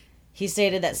 He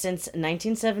stated that since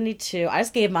 1972... I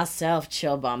just gave myself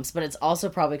chill bumps, but it's also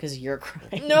probably because you're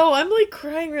crying. No, I'm,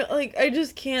 crying. I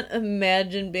just can't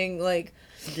imagine being,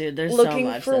 dude, there's looking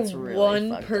so much for that's really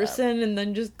one person up. And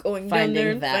then just going down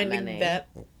there and finding many. That.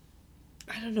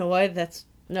 I don't know why that's...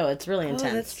 No, it's really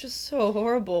intense. That's just so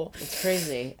horrible. It's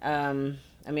crazy.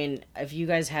 I mean, if you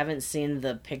guys haven't seen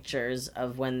the pictures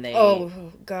of when they... Oh,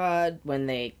 God. When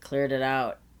they cleared it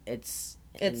out, it's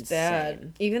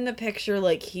bad. Even the picture,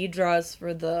 he draws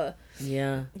for the...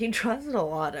 Yeah. He draws it a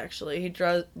lot, actually. He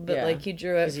draws... But, he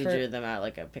drew it because he drew them out,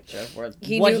 a picture of what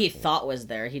he thought was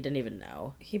there. He didn't even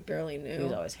know. He barely knew. He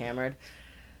was always hammered.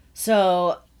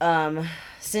 So,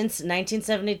 since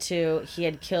 1972, he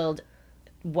had killed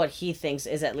what he thinks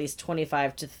is at least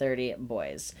 25 to 30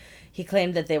 boys. He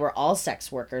claimed that they were all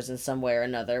sex workers in some way or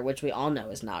another, which we all know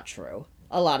is not true.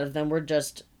 A lot of them were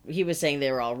just... He was saying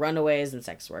they were all runaways and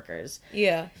sex workers.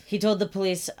 Yeah. He told the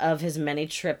police of his many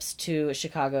trips to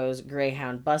Chicago's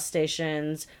Greyhound bus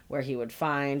stations, where he would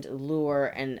find, lure,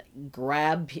 and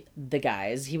grab the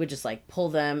guys. He would just, pull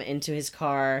them into his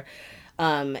car.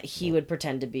 He would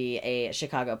pretend to be a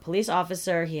Chicago police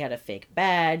officer. He had a fake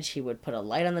badge. He would put a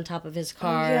light on the top of his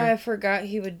car. Oh, yeah, I forgot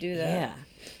he would do that. Yeah.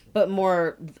 But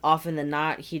more often than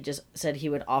not, he just said he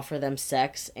would offer them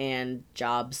sex and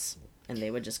jobs, and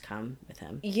they would just come with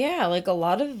him. Yeah, a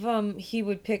lot of, he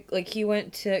would pick, he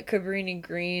went to Cabrini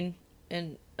Green,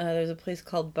 and there's a place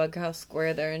called Bughouse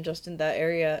Square there, and just in that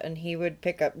area, and he would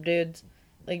pick up dudes,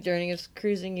 during his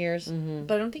cruising years. Mm-hmm.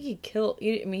 But I don't think he killed,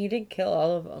 he didn't kill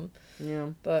all of them. Yeah.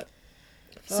 But,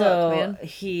 man.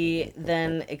 He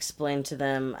then explained to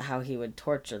them how he would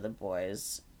torture the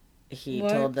boys. He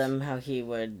told them how he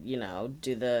would,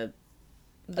 do the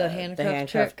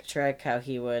handcuff trick, how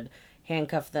he would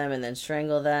handcuff them and then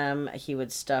strangle them. He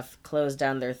would stuff clothes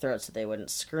down their throats so they wouldn't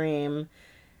scream.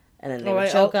 And then they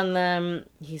would choke on them.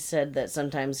 He said that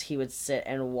sometimes he would sit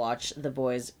and watch the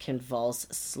boys convulse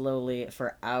slowly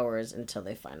for hours until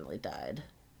they finally died.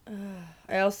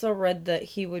 I also read that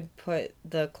he would put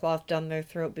the cloth down their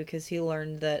throat because he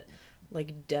learned that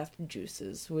death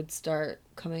juices would start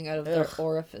coming out of their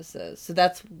orifices. So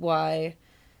that's why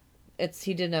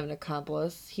he didn't have an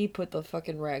accomplice. He put the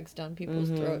fucking rags down people's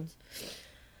throats.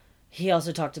 He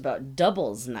also talked about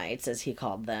doubles nights, as he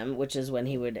called them, which is when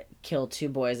he would kill two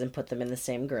boys and put them in the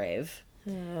same grave.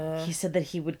 He said that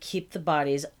he would keep the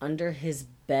bodies under his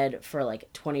bed for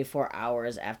like 24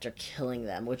 hours after killing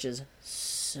them, which is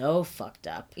so fucked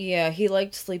up. Yeah, he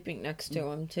liked sleeping next to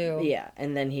him, too. Yeah,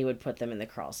 and then he would put them in the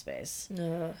crawl space.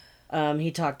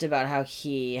 He talked about how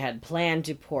he had planned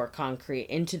to pour concrete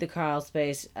into the crawl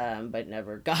space, but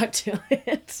never got to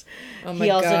it. Oh my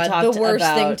God, the worst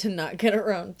thing to not get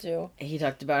around to. He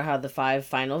talked about how the 5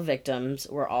 final victims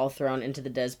were all thrown into the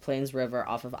Des Plaines River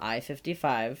off of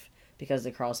I-55 because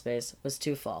the crawl space was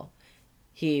too full.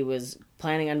 He was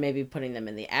planning on maybe putting them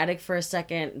in the attic for a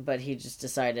second, but he just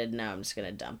decided, no, I'm just going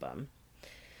to dump them.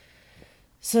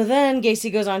 So then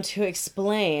Gacy goes on to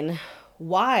explain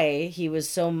why he was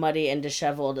so muddy and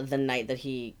disheveled the night that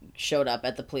he showed up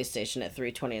at the police station at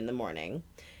 3:20 in the morning.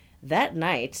 That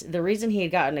night, the reason he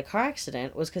had gotten in a car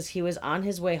accident was because he was on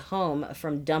his way home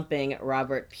from dumping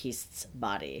Robert Piest's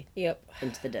body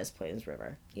into the Des Plaines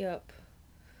River.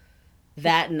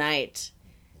 That night.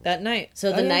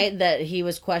 So the night that he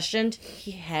was questioned,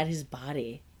 he had his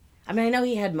body. I mean, I know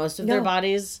he had most of their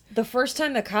bodies. The first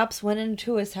time the cops went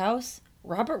into his house,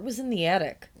 Robert was in the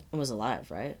attic. And was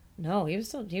alive, right? No, he was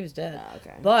dead. Oh,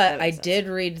 okay. But I did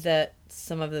read that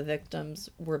some of the victims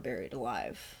were buried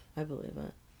alive. I believe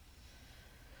it.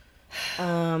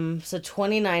 So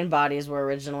 29 bodies were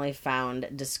originally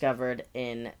discovered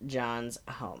in John's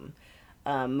home.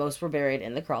 Most were buried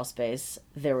in the crawl space.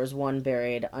 There was one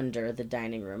buried under the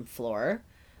dining room floor.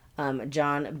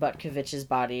 John Butkovich's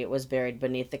body was buried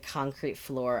beneath the concrete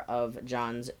floor of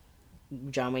John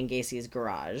Wayne Gacy's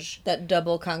garage. That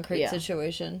double concrete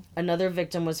situation. Another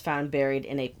victim was found buried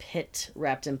in a pit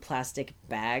wrapped in plastic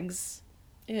bags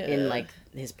in, like,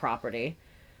 his property.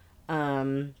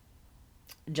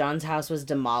 John's house was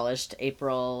demolished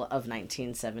April of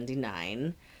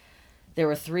 1979. There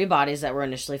were 3 bodies that were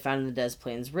initially found in the Des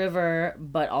Plaines River,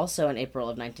 but also in April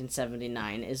of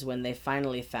 1979 is when they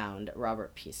finally found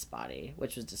Robert Piest's body,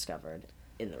 which was discovered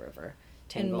in the river.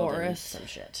 In Morris. Some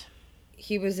shit.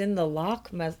 He was in the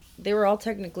lock they were all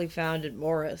technically found in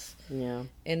Morris. Yeah.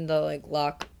 In the, like,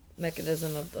 lock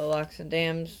mechanism of the locks and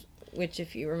dams, which,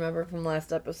 if you remember from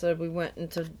last episode, we went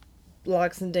into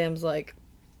locks and dams, like,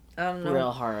 I don't know.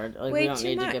 Real hard. Like, we don't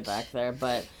need to get back there,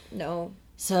 but... No.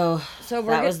 So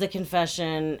that was the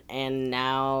confession, and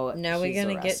now we're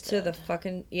gonna get to the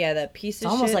fucking that piece of shit.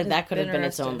 It's almost like that could have been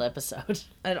its own episode.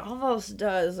 It almost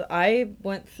does. I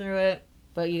went through it,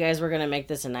 but you guys were gonna make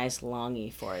this a nice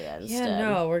longie for you instead. Yeah,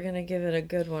 no, we're gonna give it a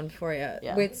good one for you.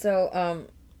 Yeah. Wait, so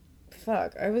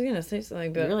fuck, I was gonna say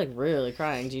something, but you're like really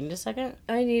crying. Do you need a second?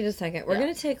 I need a second. We're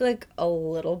gonna take like a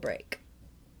little break.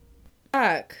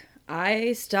 Fuck.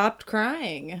 I stopped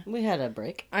crying. We had a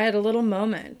break. I had a little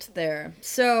moment there.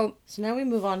 So now we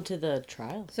move on to the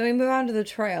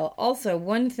trial. Also,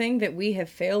 one thing that we have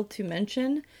failed to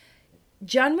mention,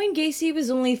 John Wayne Gacy was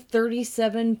only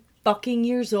 37 fucking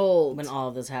years old when all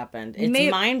of this happened.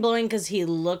 It's mind-blowing because he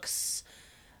looks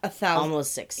 1,000.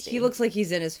 Almost 60. He looks like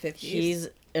he's in his 50s. He's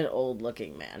an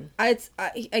old-looking man.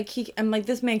 I'm like,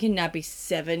 this man cannot be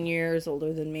 7 years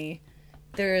older than me.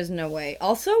 There is no way.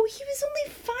 Also, he was only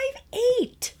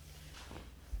 5'8".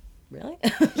 Really?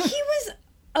 He was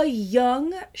a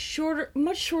young,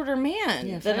 much shorter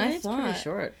man than I thought. Pretty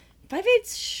short.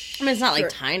 5'8". I mean, it's not like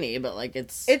tiny, but like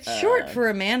it's short for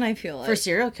a man. I feel like for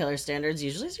serial killer standards,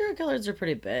 usually serial killers are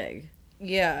pretty big.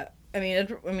 Yeah, I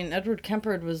mean, Edward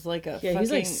Kemper was like a he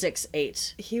was like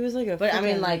 6'8". He was like a. But I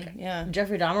mean, like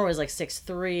Jeffrey Dahmer was like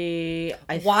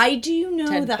 6'3". Why do you know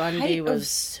Ted the Bundy height was of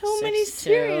so many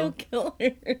serial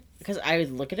killers? Because I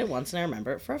look at it once and I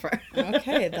remember it forever.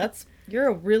 Okay, that's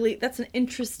an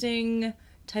interesting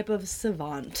type of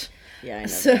savant. Yeah, I know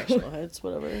the actual heights,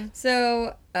 whatever.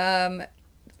 So, now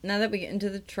that we get into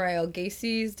the trial,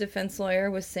 Gacy's defense lawyer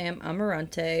was Sam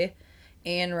Amarante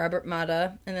and Robert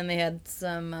Mata, and then they had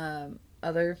some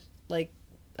other, like,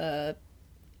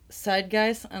 side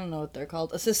guys. I don't know what they're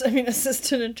called.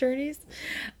 Assistant attorneys.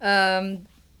 And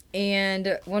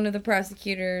one of the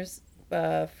prosecutors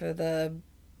for the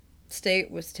state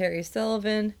was Terry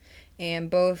Sullivan, and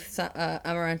both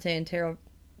Amarante and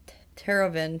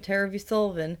Terry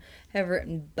Sullivan have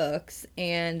written books,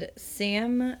 and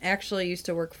Sam actually used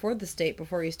to work for the state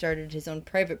before he started his own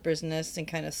private business and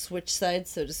kind of switched sides,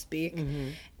 so to speak. Mm-hmm.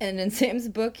 And in Sam's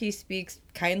book, he speaks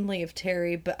kindly of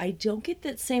Terry, but I don't get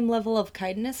that same level of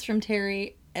kindness from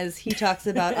Terry as he talks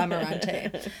about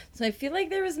Amarante. So I feel like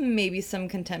there was maybe some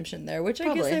contention there, which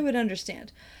I guess I would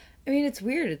understand. I mean, it's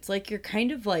weird. It's like you're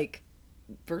kind of like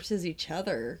versus each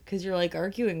other because you're like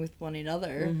arguing with one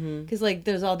another because like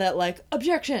there's all that like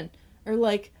objection or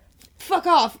like fuck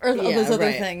off, or all those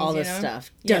other things. All this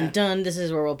stuff. Dun dun, this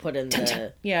is where we'll put in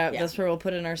the... Yeah, that's where we'll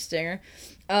put in our stinger.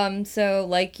 So,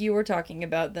 like you were talking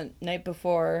about the night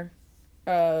before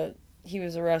he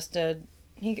was arrested,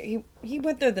 he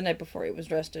went there the night before he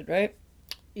was arrested, right?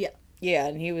 Yeah. Yeah,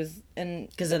 and he was...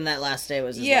 Because then that last day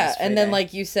was his last free and then, day.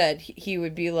 like you said, he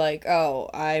would be like, oh,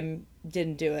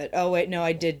 didn't do it. Oh, wait, no,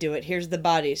 I did do it. Here's the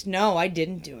bodies. No, I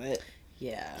didn't do it.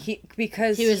 Yeah.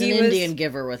 Because he was an Indian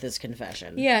giver with his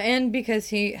confession. Yeah, and because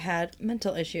he had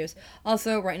mental issues.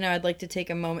 Also, right now, I'd like to take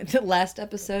a moment. The last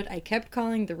episode, I kept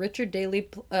calling the Richard Daley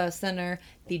Center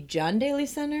the John Daley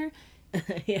Center.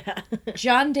 Yeah.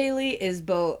 John Daley is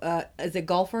as a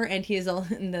golfer, and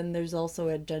and then there's also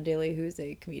a John Daley who's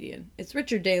a comedian. It's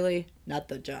Richard Daley, not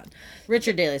the John.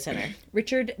 Richard Daley Center.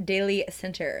 Richard Daley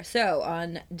Center. So,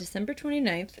 on December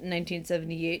 29th,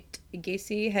 1978,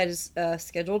 Gacy had his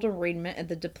scheduled arraignment at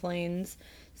the Des Plaines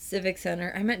Civic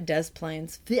Center. I meant Des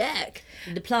Plaines. Fuck!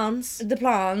 Des Plaines. Des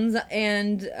Plaines.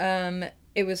 And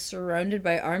it was surrounded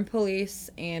by armed police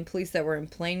and police that were in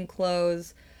plain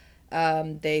clothes.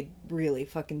 They really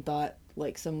fucking thought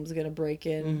like someone was gonna break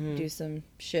in, do some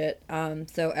shit.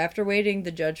 So after waiting,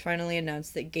 the judge finally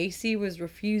announced that Gacy was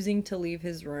refusing to leave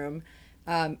his room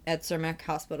at Cermak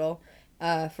Hospital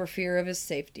for fear of his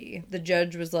safety. The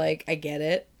judge was like, I get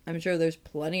it. I'm sure there's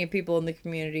plenty of people in the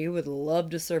community who would love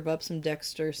to serve up some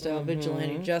Dexter-style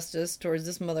vigilante justice towards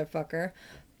this motherfucker.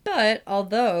 But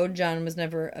although John was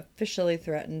never officially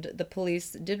threatened, the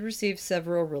police did receive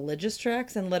several religious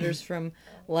tracts and letters from,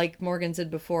 like Morgan said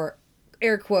before,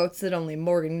 air quotes that only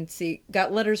Morgan can see,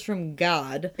 got letters from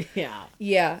God. Yeah.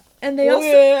 Yeah. And they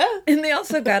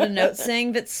also got a note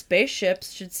saying that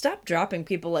spaceships should stop dropping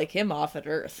people like him off at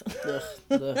Earth.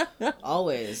 Ugh.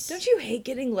 Always. Don't you hate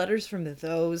getting letters from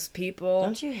those people?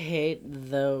 Don't you hate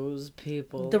those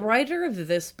people? The writer of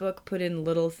this book put in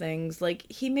little things,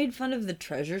 like, he made fun of the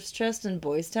treasures chest in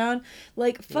Boys Town.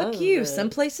 Like, fuck you. Some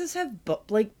places have,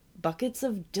 buckets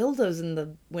of dildos in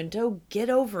the window. Get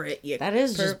over it, you That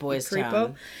is just Boys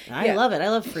Town. I love it. I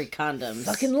love free condoms.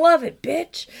 Fucking love it,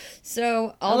 bitch.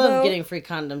 So, I love getting free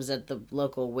condoms at the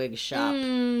local wig shop.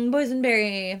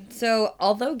 Boysenberry. So,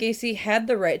 although Gacy had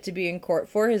the right to be in court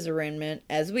for his arraignment,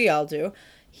 as we all do,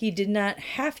 he did not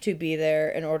have to be there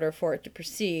in order for it to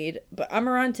proceed, but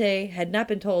Amarante had not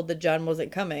been told that John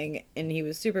wasn't coming, and he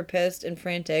was super pissed and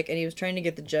frantic, and he was trying to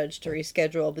get the judge to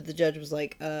reschedule, but the judge was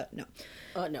like, no.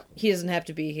 No. He doesn't have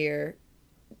to be here.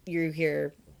 You're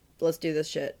here. Let's do this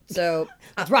shit. So,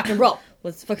 let's rock and roll.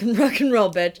 Let's fucking rock and roll,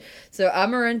 bitch. So,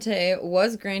 Amarante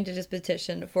was granted his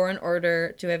petition for an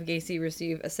order to have Gacy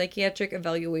receive a psychiatric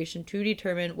evaluation to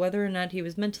determine whether or not he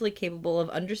was mentally capable of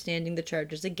understanding the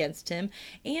charges against him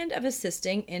and of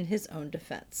assisting in his own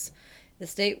defense. The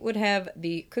state would have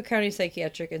the Cook County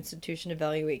Psychiatric Institution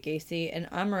evaluate Gacy, and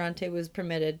Amarante was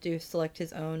permitted to select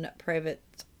his own private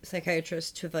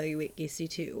psychiatrist to evaluate Gacy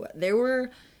too. There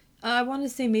were, I want to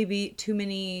say, maybe too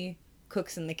many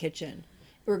cooks in the kitchen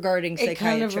regarding psychiatrists. It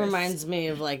kind of reminds me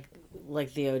of like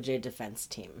the OJ defense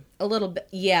team. A little bit,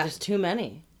 yeah. There's too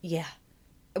many. Yeah.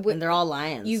 And they're all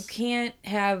lions. You can't,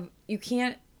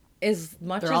 as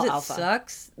much as it alpha.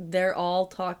 Sucks, they're all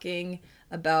talking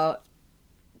about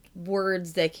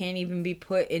words that can't even be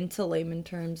put into layman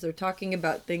terms. They're talking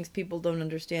about things people don't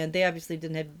understand. They obviously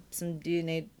didn't have some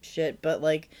DNA shit, but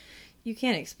like, you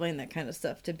can't explain that kind of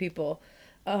stuff to people.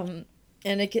 And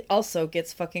it also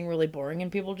gets fucking really boring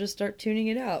and people just start tuning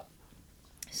it out.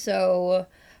 So,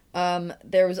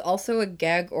 there was also a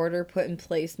gag order put in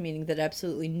place, meaning that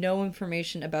absolutely no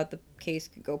information about the case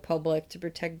could go public to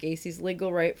protect Gacy's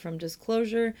legal right from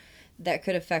disclosure. That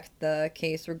could affect the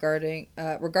case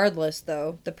regardless,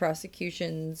 though, the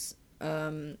prosecution's,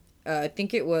 I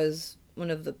think it was one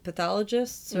of the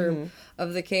pathologists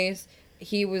of the case.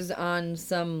 He was on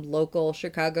some local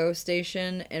Chicago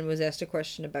station and was asked a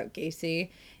question about Gacy.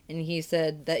 And he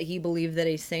said that he believed that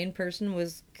a sane person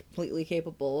was completely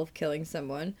capable of killing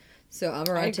someone. So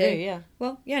Amarante... I agree, yeah.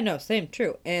 Well, yeah, no, same,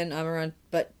 true. And Amarante...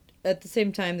 But at the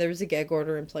same time, there was a gag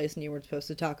order in place and you weren't supposed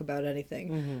to talk about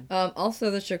anything.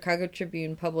 Also, the Chicago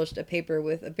Tribune published a paper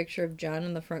with a picture of John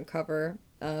on the front cover.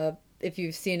 If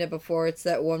you've seen it before, it's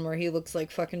that one where he looks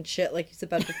like fucking shit, like he's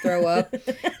about to throw up.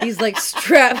 He's like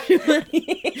strapped.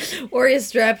 Or he's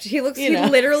strapped. He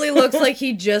literally looks like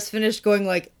he just finished going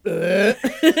like, I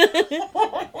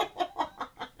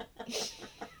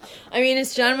mean,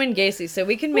 it's John Wayne Gacy, so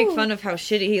we can make fun of how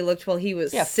shitty he looked while he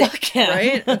was sick,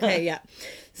 right? Okay, yeah.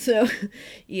 So,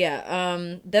 yeah,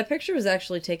 that picture was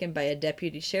actually taken by a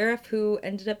deputy sheriff who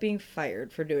ended up being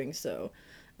fired for doing so.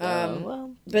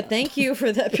 But thank you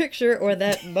for that picture, or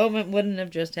that moment wouldn't have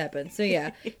just happened. So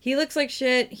yeah, he looks like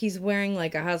shit. He's wearing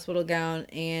like a hospital gown,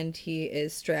 and he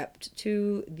is strapped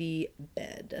to the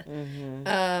bed.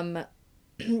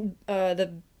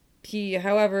 He,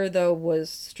 however, though, was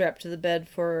strapped to the bed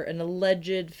for an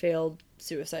alleged failed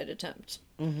suicide attempt.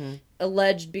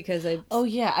 Alleged because Oh,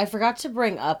 yeah, I forgot to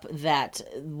bring up that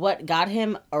what got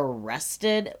him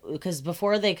arrested, because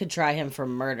before they could try him for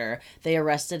murder, they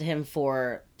arrested him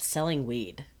for selling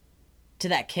weed to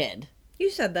that kid. You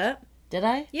said that. Did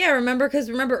I? Yeah, remember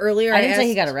earlier I didn't say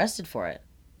he got arrested for it.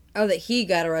 Oh, that he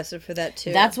got arrested for that,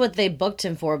 too. That's what they booked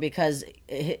him for, because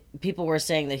people were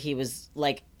saying that he was,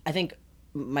 like, I think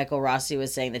Michael Rossi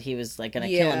was saying that he was, like, going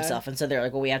to kill himself. And so they're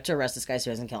like, well, we have to arrest this guy so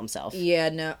he doesn't kill himself. Yeah,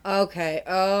 no. Okay.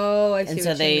 Oh, I see. And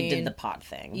so they did the pot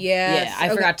thing. Yes. Yeah, I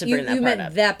forgot to bring that part up. You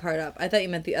meant that part up. I thought you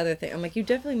meant the other thing. I'm like, you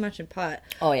definitely mentioned pot.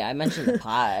 Oh, yeah, I mentioned the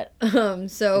pot.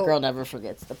 So... The girl never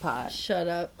forgets the pot. Shut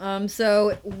up.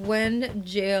 So when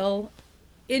jail...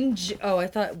 I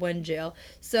thought when jail.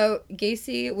 So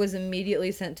Gacy was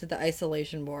immediately sent to the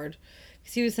isolation ward.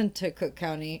 Because he was sent to Cook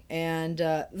County. And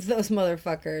those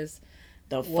motherfuckers...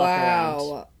 They'll fuck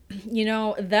around. You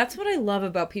know, that's what I love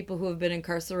about people who have been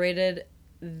incarcerated.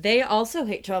 They also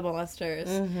hate child molesters.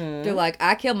 They're like,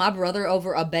 I killed my brother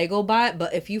over a bagel bite,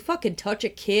 but if you fucking touch a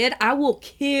kid, I will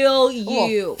kill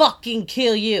you. I'll fucking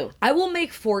kill you. I will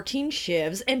make 14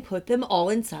 shivs and put them all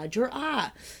inside your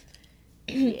eye.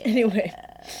 Anyway,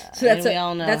 so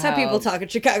that's how people talk in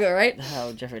Chicago, right?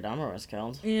 How Jeffrey Dahmer was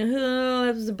killed. Yeah,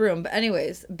 that was a broom. But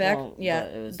anyways,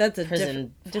 that's a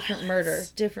different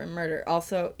murder.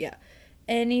 Also, yeah.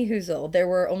 Any hoozle. There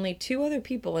were only 2 other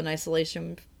people in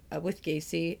isolation with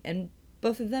Gacy, and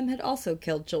both of them had also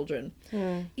killed children.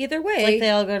 Either way, it's like they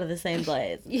all go to the same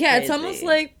place. Yeah, it's almost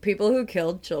like people who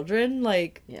killed children,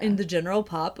 like in the general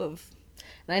pop of.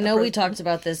 And I know we talked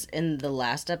about this in the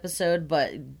last episode,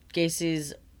 but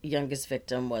Gacy's youngest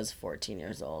victim was 14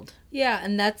 years old. Yeah,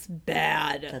 and that's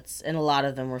bad. And a lot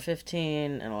of them were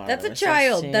 15, and a lot that's of them a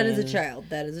child. 16. That is a child.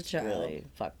 That is a child. Really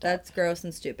fucked up. That's gross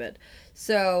and stupid.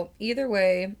 So either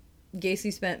way,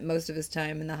 Gacy spent most of his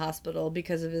time in the hospital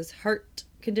because of his heart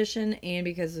condition and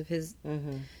because of his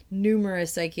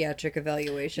numerous psychiatric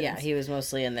evaluations. Yeah, he was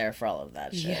mostly in there for all of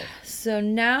that shit. Yeah. So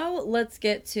now let's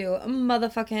get to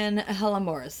motherfucking Helen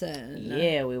Morrison.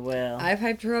 Yeah, we will. I've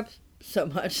hyped her up so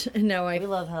much, and now we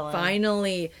love Helen.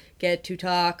 Finally get to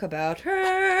talk about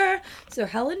her. So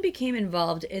Helen became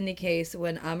involved in the case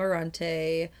when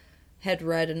Amarante had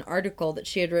read an article that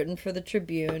she had written for the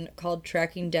Tribune called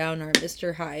Tracking Down Our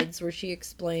Mr. Hydes, where she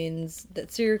explains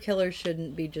that serial killers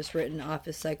shouldn't be just written off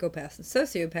as psychopaths and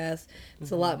sociopaths.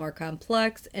 It's a lot more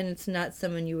complex, and it's not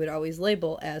someone you would always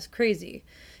label as crazy.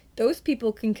 Those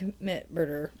people can commit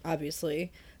murder,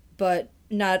 obviously, but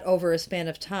not over a span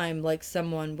of time like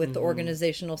someone with the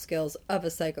organizational skills of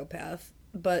a psychopath.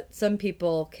 But some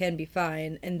people can be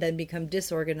fine and then become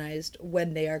disorganized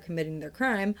when they are committing their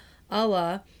crime, a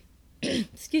la...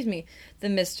 excuse me, the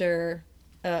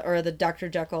the Dr.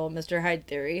 Jekyll, Mr. Hyde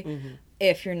theory.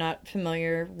 If you're not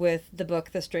familiar with the book,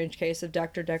 The Strange Case of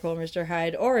Dr. Jekyll and Mr.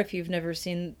 Hyde, or if you've never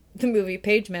seen the movie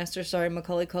Pagemaster starring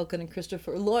Macaulay Culkin and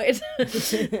Christopher Lloyd.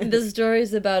 The story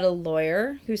is about a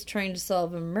lawyer who's trying to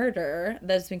solve a murder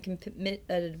that's been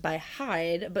committed by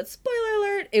Hyde, but spoiler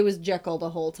alert, it was Jekyll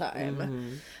the whole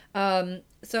time.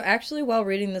 So actually, while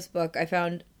reading this book, I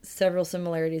found several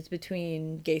similarities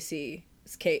between Gacy's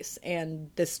case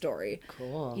and this story.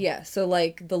 Cool. Yeah, so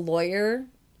like the lawyer,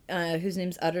 whose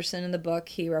name's Utterson in the book,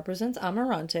 he represents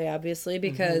Amarante, obviously,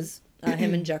 because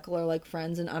him and Jekyll are like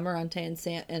friends, and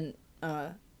Amarante and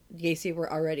Gacy were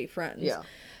already friends. Yeah.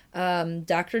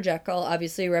 Dr. Jekyll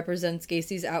obviously represents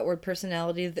Gacy's outward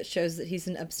personality that shows that he's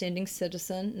an upstanding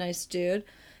citizen, nice dude.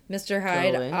 Mr.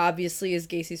 Hyde obviously is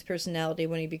Gacy's personality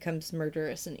when he becomes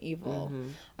murderous and evil.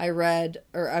 I've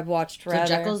watched rather...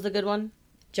 So Jekyll's the good one?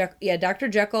 Yeah, Dr.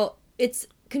 Jekyll. It's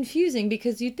confusing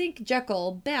because you think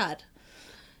Jekyll bad.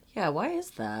 Yeah, why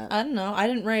is that? I don't know. I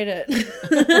didn't write it.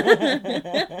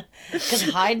 Because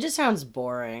Hyde just sounds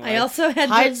boring. I also had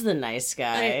Hyde's the nice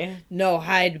guy. No,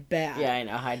 Hyde bad. Yeah, I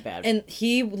know, Hyde bad. And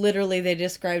he literally, they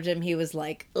described him. He was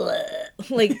like, ugh.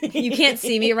 Like you can't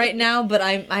see me right now, but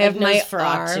I have my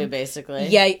Nosferatu, arm. Basically.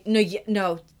 Yeah,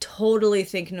 no, totally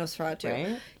think Nosferatu.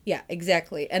 Right? Yeah,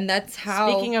 exactly, and that's how.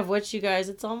 Speaking of which, you guys,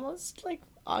 it's almost like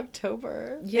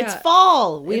October. Yeah. It's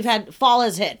fall. Fall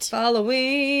has hit.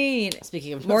 Halloween.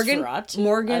 Speaking of Morgan, I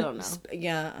don't know.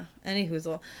 Yeah, any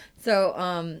hoozle.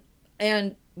 So,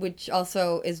 and which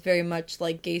also is very much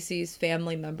like Gacy's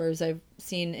family members. I've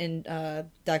seen in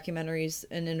documentaries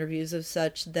and interviews of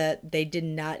such that they did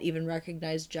not even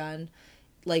recognize John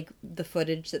like, the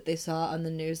footage that they saw on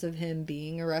the news of him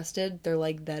being arrested, they're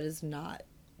like, that is not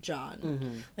John.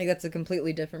 Mm-hmm. Like, that's a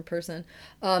completely different person.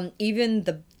 Even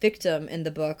the victim in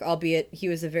the book, albeit he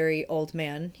was a very old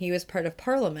man, he was part of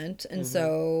Parliament, and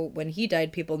so when he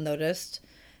died, people noticed,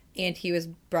 and he was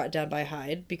brought down by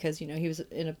Hyde, because, he was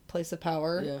in a place of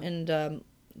power, and,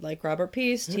 like Robert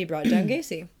Peast, he brought down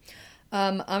Gacy.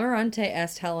 Amarante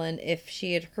asked Helen if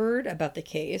she had heard about the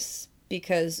case,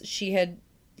 because she had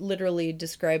literally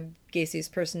described Gacy's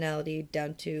personality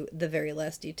down to the very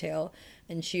last detail,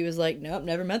 and she was like, nope,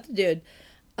 never met the dude.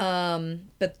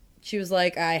 But she was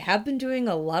like, I have been doing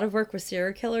a lot of work with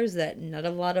serial killers that not a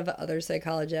lot of other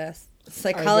psychologists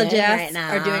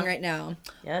are doing right now.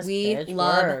 Yes, we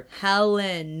love work.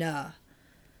 Helen.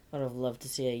 I would have loved to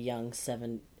see a young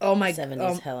 70s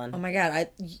Helen. Oh my god,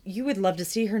 you would love to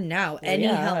see her now. Any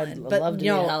Helen. I'd love to be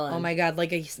Helen. Oh my god,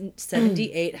 like a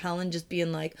 78 Helen just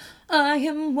being like, I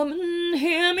am a woman,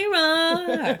 hear me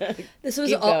roar. This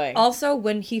was also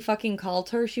when he fucking called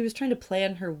her, she was trying to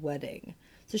plan her wedding.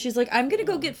 So she's like, I'm gonna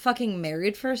go get fucking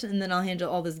married first, and then I'll handle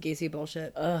all this Gacy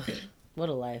bullshit. Ugh. What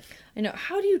a life. I know.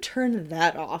 How do you turn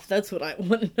that off? That's what I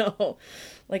want to know.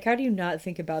 Like, how do you not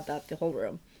think about that the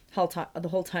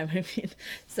whole time, I mean.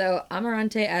 So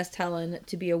Amarante asked Helen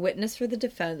to be a witness for the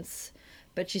defense,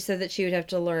 but she said that she would have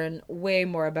to learn way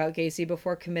more about Gacy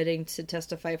before committing to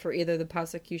testify for either the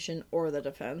prosecution or the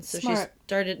defense. So she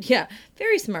started,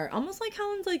 very smart, almost like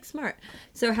Helen's like smart.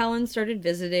 So Helen started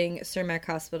visiting Cermak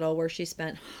Hospital, where she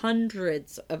spent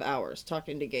hundreds of hours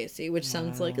talking to Gacy, which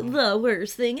sounds like the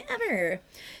worst thing ever.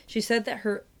 She said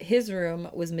that his room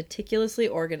was meticulously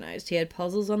organized. He had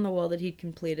puzzles on the wall that he'd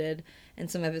completed,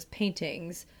 and some of his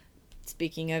paintings.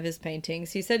 Speaking of his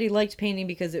paintings, he said he liked painting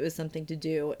because it was something to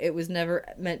do. It was never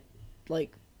meant,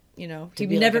 like, to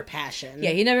be never like a passion. Yeah,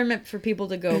 he never meant for people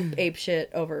to go ape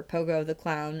shit over Pogo the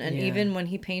Clown. And even when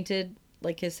he painted,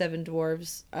 like, his Seven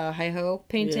Dwarfs Hi-Ho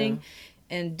painting,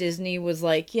 and Disney was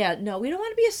like, no, we don't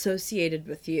want to be associated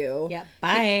with you. Yeah,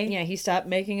 bye. He stopped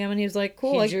making them, and he was like,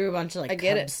 cool. He drew a bunch of, like,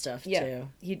 Cub stuff, too.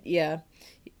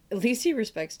 At least he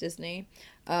respects Disney.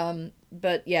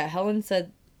 But, Helen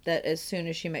said that as soon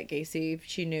as she met Gacy,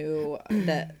 she knew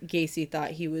that Gacy thought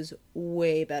he was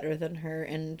way better than her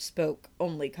and spoke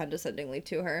only condescendingly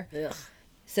to her. Ugh.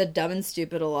 Said dumb and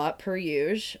stupid a lot, per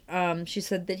usual. She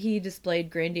said that he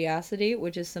displayed grandiosity,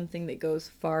 which is something that goes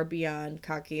far beyond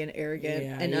cocky and arrogant.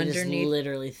 Yeah, and you underneath, just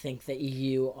literally think that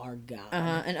you are God.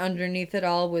 And underneath it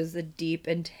all was a deep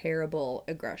and terrible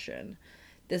aggression.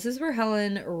 This is where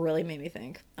Helen really made me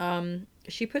think.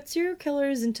 She put serial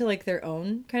killers into, like, their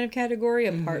own kind of category,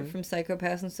 apart from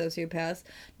psychopaths and sociopaths.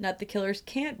 Not that killers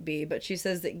can't be, but she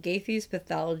says that Gacy's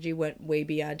pathology went way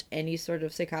beyond any sort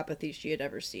of psychopathy she had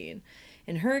ever seen.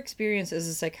 In her experience as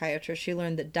a psychiatrist, she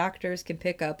learned that doctors can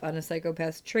pick up on a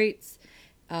psychopath's traits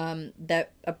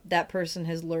that person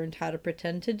has learned how to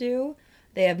pretend to do.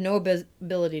 They have no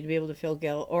ability to be able to feel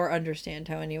guilt or understand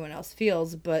how anyone else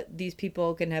feels, but these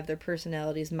people can have their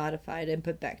personalities modified and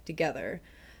put back together.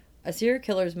 A serial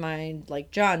killer's mind,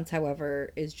 like John's,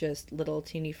 however, is just little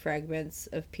teeny fragments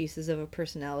of pieces of a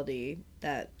personality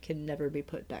that can never be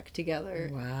put back together,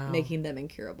 making them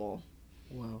incurable.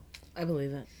 Wow. I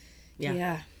believe it.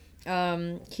 Yeah.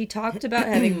 He talked about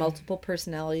having multiple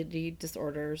personality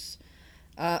disorders,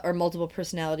 or multiple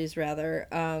personalities, rather.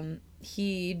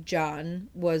 John,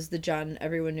 was the John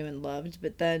everyone knew and loved,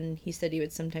 but then he said he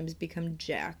would sometimes become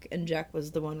Jack, and Jack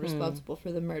was the one responsible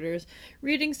for the murders.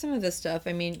 Reading some of this stuff,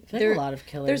 I mean, a lot of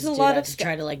killers there's a lot of to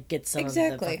try to, like, get some of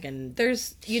the fucking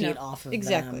heat off of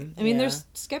them. I mean, there's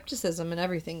skepticism in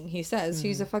everything he says.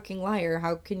 He's a fucking liar.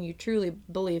 How can you truly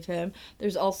believe him?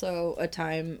 There's also a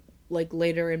time, like,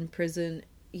 later in prison,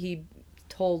 he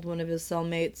told one of his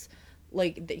cellmates,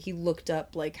 like, that he looked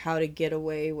up, like, how to get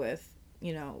away with,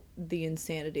 the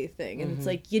insanity thing. And it's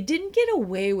like, you didn't get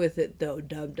away with it, though,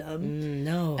 dum-dum.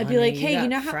 No, I'd be like, hey,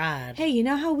 you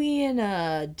know how we in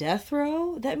death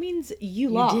row? That means you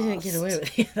lost. You didn't get away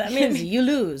with it. That means you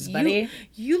lose, buddy.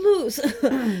 You lose.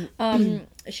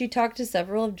 She talked to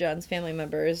several of John's family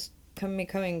members,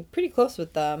 becoming pretty close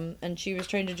with them, and she was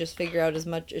trying to just figure out as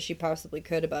much as she possibly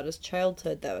could about his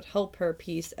childhood that would help her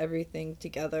piece everything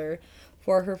together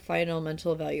for her final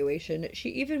mental evaluation. She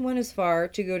even went as far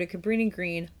to go to Cabrini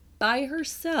Green by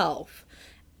herself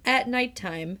at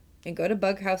nighttime and go to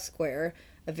Bughouse Square,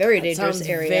 a very dangerous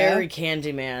area. Very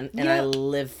Candyman, and I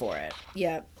live for it.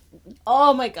 Yeah.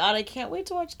 Oh my god, I can't wait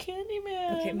to watch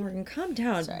Candyman. Okay, Morgan, calm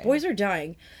down. Sorry. Boys are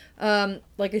dying.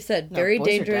 Like I said, very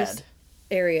dangerous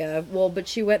area. Well, but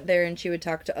she went there and she would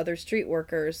talk to other street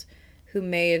workers who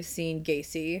may have seen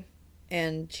Gacy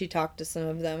And she talked to some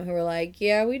of them who were like,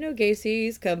 yeah, we know Gacy.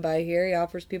 He's come by here. He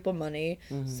offers people money.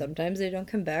 Mm-hmm. Sometimes they don't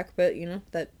come back, but,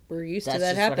 that we're used to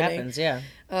that happening. That's just what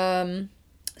happens,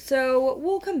 yeah. So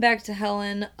we'll come back to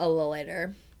Helen a little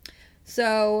later.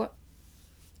 So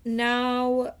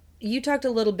now you talked a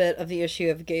little bit of the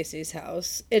issue of Gacy's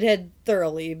house. It had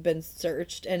thoroughly been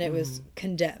searched, and it was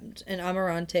condemned. And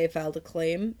Amarante filed a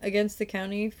claim against the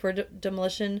county for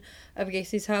demolition of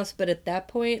Gacy's house. But at that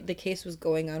point, the case was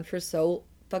going on for so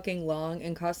fucking long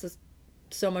and cost us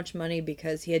so much money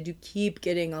because he had to keep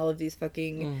getting all of these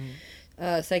fucking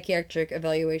psychiatric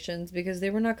evaluations because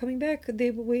they were not coming back the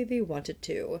way they wanted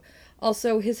to.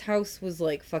 Also, his house was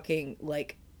fucking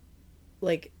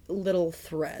little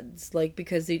threads,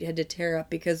 because they had to tear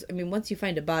up, because once you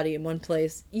find a body in one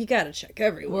place, you gotta check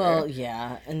everywhere. Well,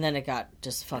 yeah, and then it got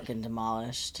just fucking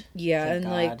demolished. Yeah. Thank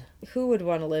God. Who would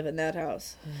want to live in that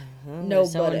house?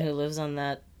 Nobody. Someone who lives on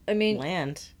that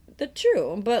land. That's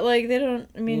true, but they don't.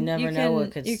 You never know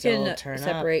what could still turn up. You can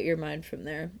separate your mind from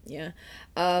there. Yeah.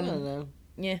 I don't know.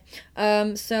 Yeah.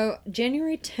 So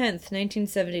January 10th,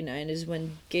 1979 is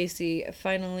when Gacy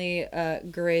finally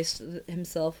graced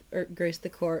the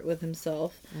court with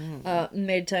himself.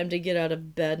 Made time to get out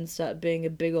of bed and stop being a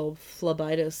big old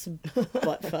phlebitis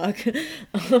butt fuck.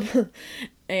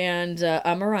 And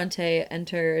Amarante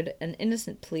entered an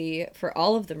innocent plea for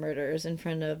all of the murders in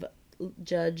front of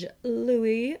Judge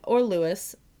Louis, or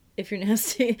Lewis, if you're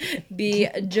nasty, B.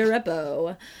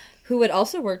 Girepo, who had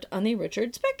also worked on the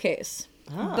Richard Speck case.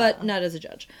 But not as a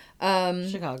judge.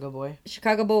 Chicago boy.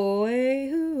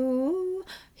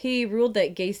 He ruled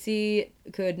that Gacy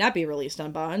could not be released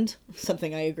on bond,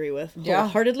 something I agree with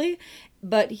wholeheartedly.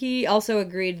 But he also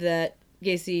agreed that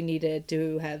Gacy needed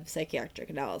to have psychiatric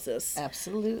analysis.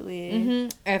 Absolutely. Mm-hmm.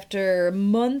 After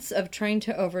months of trying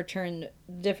to overturn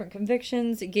different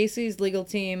convictions, Gacy's legal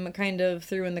team kind of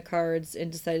threw in the cards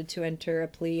and decided to enter a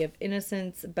plea of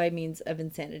innocence by means of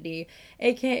insanity,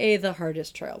 aka the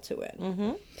hardest trial to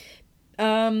win.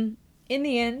 Mm-hmm. In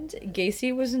the end,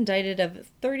 Gacy was indicted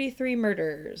of 33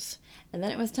 murders, and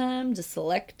then it was time to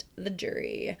select the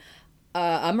jury.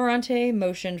 Amarante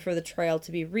motioned for the trial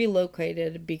to be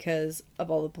relocated because of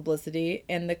all the publicity,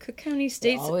 and the Cook County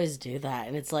State's... They always do that,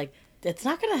 and it's it's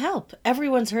not going to help.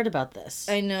 Everyone's heard about this.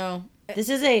 I know. This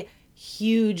is a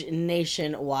huge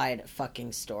nationwide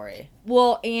fucking story.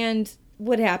 Well, and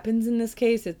what happens in this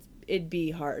case, it'd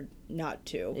be hard not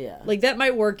to. Yeah. That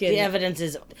might work in... The evidence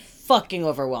is fucking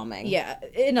overwhelming. Yeah.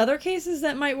 In other cases,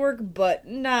 that might work, but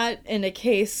not in a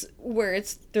case where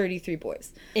it's 33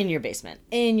 boys. In your basement.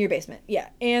 Yeah.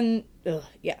 And,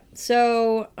 yeah.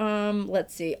 So,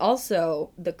 let's see.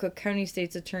 Also, the Cook County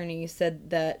State's attorney said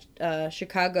that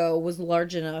Chicago was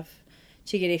large enough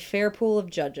to get a fair pool of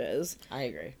judges. I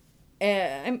agree.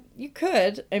 You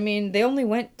could. They only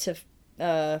went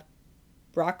to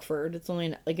Rockford. It's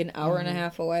only an hour and a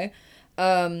half away.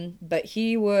 But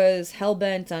he was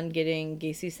hell-bent on getting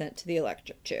Gacy sent to the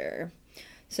electric chair.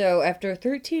 So after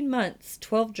 13 months,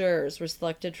 12 jurors were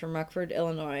selected from Rockford,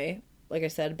 Illinois, like I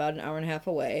said, about an hour and a half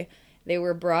away. They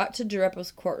were brought to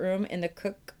Girepo's courtroom in the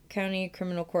Cook County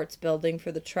Criminal Courts building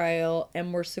for the trial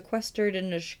and were sequestered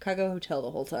in a Chicago hotel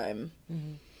the whole time.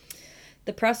 Mm-hmm.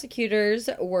 The prosecutors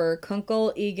were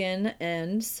Kunkel, Egan,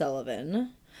 and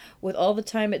Sullivan. With all the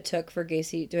time it took for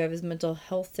Gacy to have his mental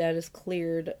health status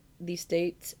cleared, the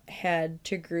state had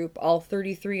to group all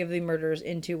 33 of the murders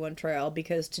into one trial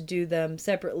because to do them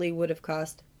separately would have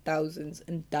cost thousands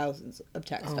and thousands of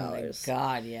tax dollars. Oh my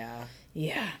God, yeah.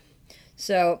 Yeah.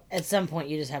 So... At some point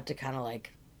you just have to kind of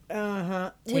take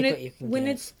what you can When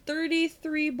get. it's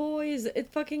 33 boys,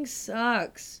 it fucking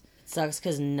sucks. It sucks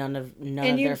because none of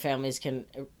their families can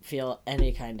feel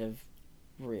any kind of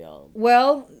real.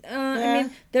 Well,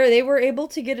 they were able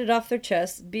to get it off their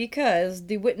chest because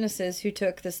the witnesses who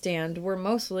took the stand were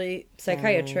mostly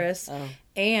psychiatrists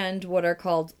and what are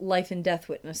called life and death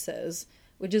witnesses,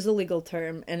 which is a legal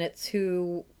term, and it's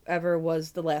whoever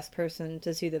was the last person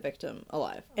to see the victim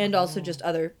alive, and also just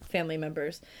other family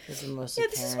members. This is when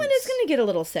it's going to get a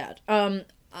little sad.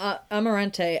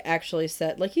 Amarante actually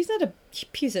said, he's not a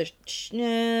piece of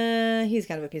he's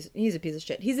kind of he's a piece of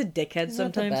shit. He's a dickhead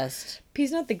sometimes. Not the best.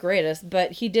 He's not the greatest,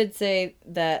 but he did say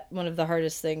that one of the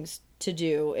hardest things to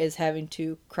do is having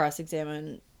to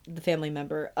cross-examine the family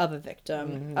member of a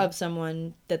victim, of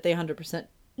someone that they 100%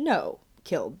 know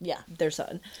killed their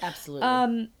son.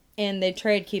 Absolutely. And they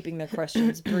tried keeping their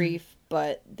questions brief,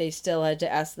 but they still had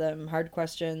to ask them hard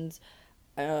questions.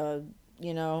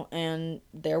 And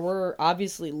there were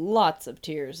obviously lots of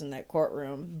tears in that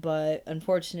courtroom, but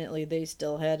unfortunately they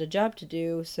still had a job to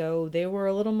do, so they were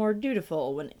a little more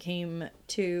dutiful when it came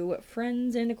to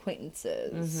friends and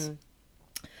acquaintances.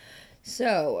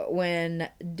 So, when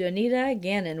Donita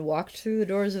Gannon walked through the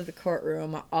doors of the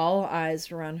courtroom, all eyes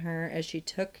were on her as she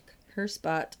took her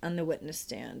spot on the witness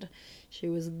stand. She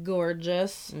was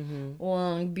gorgeous,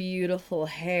 long, beautiful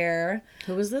hair.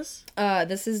 Who was this?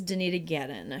 This is Donita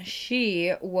Gannon.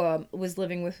 She was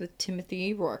living with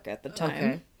Timothy Rourke at the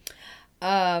time.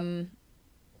 Okay.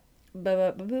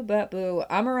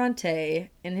 Amarante,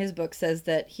 in his book, says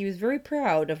that he was very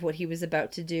proud of what he was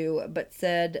about to do, but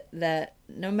said that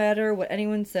no matter what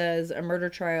anyone says, a murder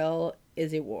trial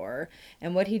is a war.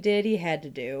 And what he did, he had to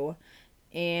do.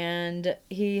 And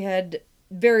he had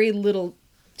very little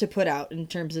to put out in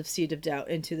terms of seed of doubt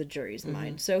into the jury's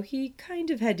mind. So he kind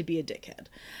of had to be a dickhead.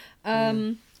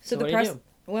 So the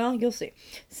well, you'll see.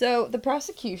 So the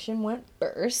prosecution went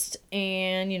first,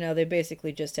 and, they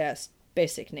basically just asked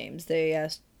basic names. They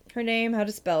asked her name, how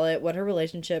to spell it, what her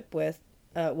relationship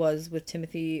was with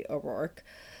Timothy O'Rourke.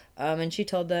 And she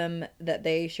told them that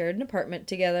they shared an apartment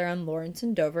together on Lawrence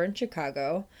and Dover in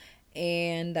Chicago.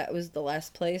 And that was the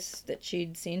last place that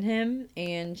she'd seen him,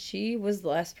 and she was the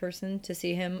last person to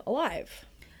see him alive.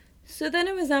 So then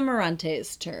it was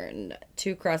Amarante's turn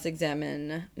to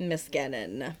cross-examine Miss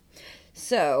Gannon.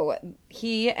 So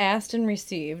he asked and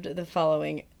received the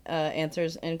following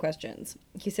answers and questions.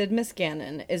 He said, Miss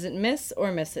Gannon, is it Miss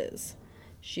or Mrs.?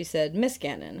 She said, Miss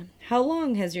Gannon. How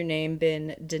long has your name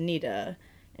been Donita?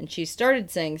 And she started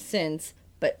saying since,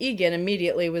 but Egan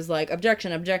immediately was like,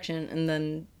 objection, objection, and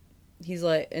then he's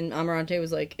like, and Amarante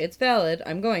was like, it's valid,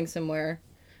 I'm going somewhere.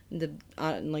 And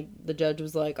the judge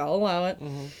was like, I'll allow it.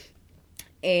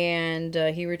 And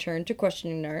he returned to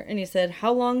questioning her, and he said,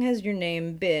 how long has your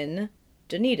name been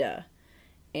Donita?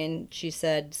 And she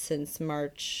said, since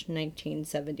March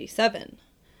 1977.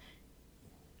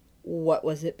 What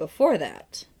was it before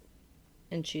that?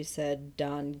 And she said,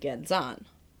 Don Genzon.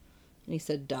 And he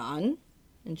said, Don?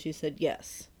 And she said,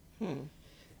 yes. And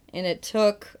it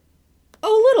took a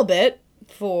little bit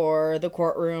for the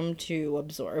courtroom to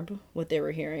absorb what they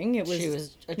were hearing. It was, she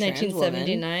was a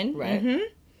 1979. Woman,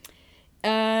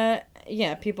 right?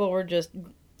 Yeah, people were just...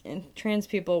 And trans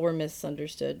people were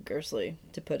misunderstood, grossly,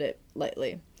 to put it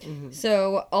lightly.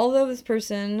 So, although this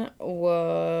person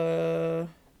was...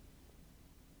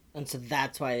 And so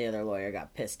that's why the other lawyer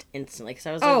got pissed instantly. Because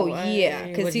I was like, yeah,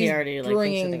 because he's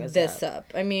bringing this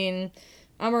up. I mean,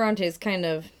 Amarante is kind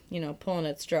of, pulling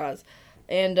at straws.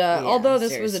 And although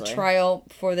this was a trial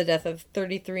for the death of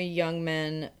 33 young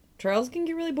men, trials can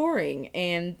get really boring,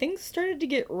 and things started to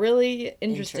get really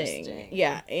interesting.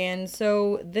 Yeah, and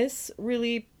so this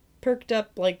really perked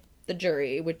up, the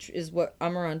jury, which is what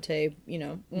Amarante,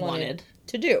 wanted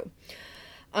to do.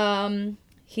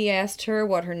 He asked her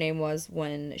what her name was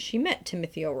when she met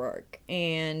Timothy O'Rourke,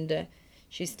 and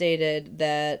she stated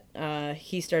that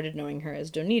he started knowing her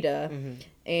as Donita,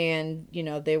 and,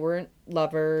 they weren't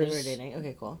lovers. They were dating?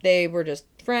 Okay, cool. They were just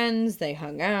friends. They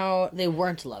hung out. They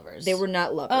weren't lovers. They were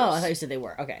not lovers. Oh, I thought you said they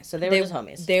were. Okay, so they were just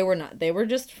homies. They were not. They were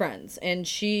just friends, and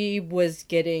she was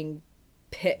getting...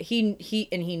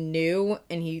 He knew,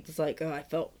 and he was like, oh, I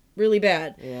felt really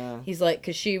bad. Yeah. He's like,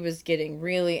 because she was getting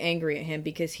really angry at him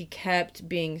because he kept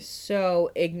being so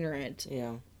ignorant.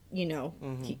 Yeah.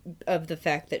 Of the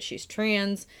fact that she's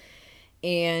trans.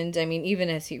 And, I mean, even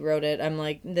as he wrote it, I'm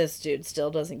like, this dude still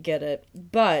doesn't get it.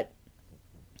 But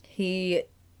he,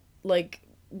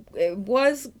 it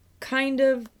was kind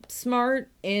of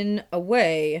smart in a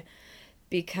way,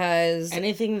 because...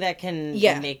 Anything that can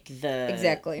make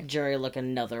the jury look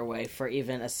another way for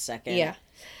even a second. Yeah.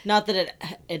 Not that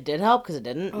it did help, because it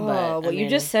didn't. Oh, but, what you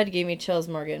just said gave me chills,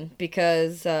 Morgan.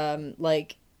 Because, they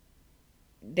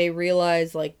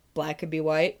realize, black could be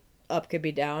white, up could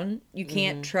be down. You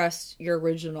can't trust your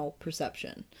original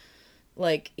perception.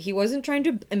 He wasn't trying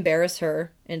to embarrass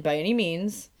her, and by any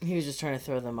means. He was just trying to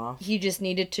throw them off. He just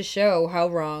needed to show how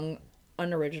wrong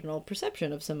an original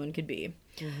perception of someone could be.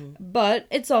 But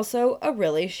it's also a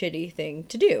really shitty thing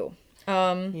to do.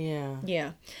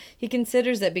 Yeah. He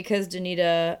considers that because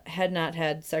Donita had not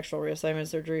had sexual reassignment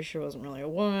surgery, she wasn't really a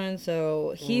woman,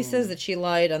 so he says that she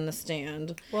lied on the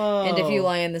stand. Whoa. And if you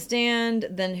lie on the stand,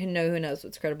 then who knows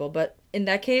what's credible. But in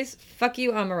that case, fuck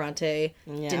you, Amarante.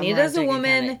 Yeah, Donita's a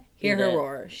woman, hear her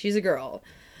roar. She's a girl.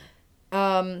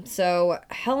 So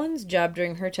Helen's job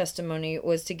during her testimony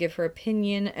was to give her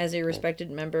opinion as a respected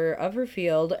member of her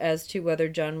field as to whether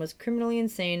John was criminally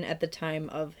insane at the time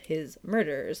of his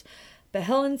murders. But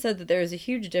Helen said that there is a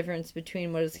huge difference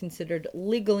between what is considered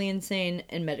legally insane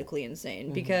and medically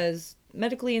insane, because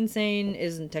medically insane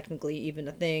isn't technically even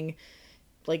a thing.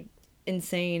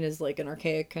 Insane is an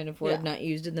archaic kind of word, not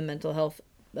used in the mental health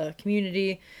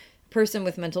community. person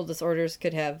with mental disorders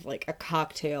could have, like, a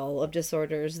cocktail of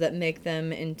disorders that make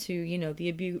them into, you know,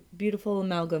 the beautiful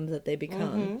amalgam that they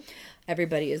become.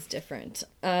 Everybody is different.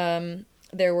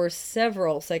 There were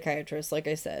several psychiatrists, like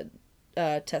I said,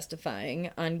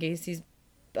 testifying on Gacy's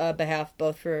behalf,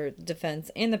 both for defense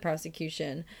and the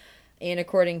prosecution. And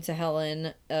according to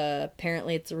Helen,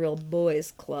 apparently it's a real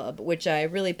boys' club, which I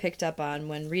really picked up on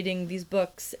when reading these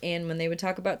books. And when they would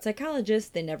talk about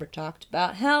psychologists, they never talked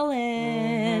about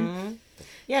Helen.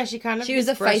 Yeah, she was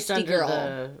a feisty girl.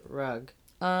 The rug,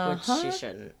 which she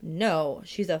shouldn't. No,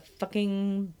 she's a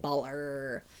fucking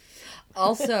baller.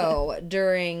 Also,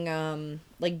 during,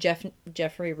 like,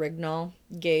 Jeffrey Rignall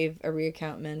gave a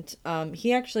reaccountment.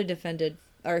 He actually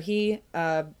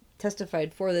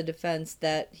testified for the defense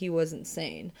that he wasn't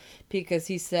sane, because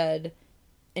he said,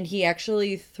 and he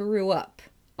actually threw up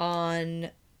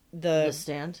on the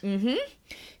stand.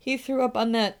 He threw up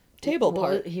on that table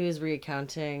part. He was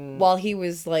recounting while he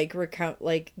was like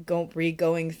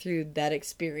going through that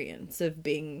experience of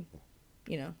being,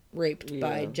 you know, raped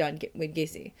by John Wayne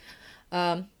Gacy,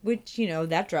 which, you know,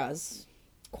 that draws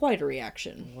quite a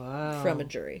reaction from a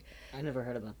jury. I never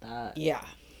heard about that. Yeah,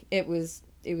 it was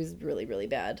really, really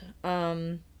bad.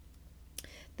 The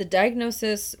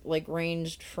diagnosis, like,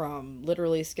 ranged from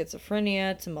literally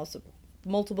schizophrenia to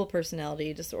multiple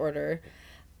personality disorder.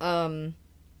 And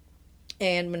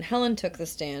when Helen took the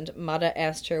stand, Mata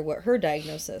asked her what her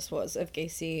diagnosis was of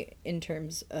Gacy in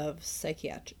terms of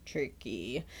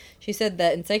psychiatry. She said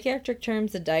that in psychiatric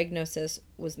terms, the diagnosis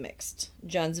was mixed.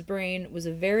 John's brain was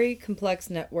a very complex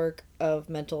network of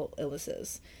mental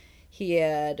illnesses. He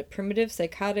had primitive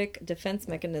psychotic defense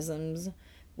mechanisms,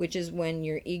 which is when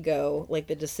your ego, like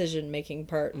the decision-making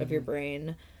part of your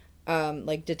brain,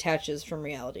 like, detaches from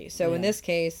reality. So in this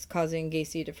case, causing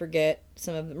Gacy to forget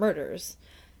some of the murders.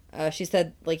 She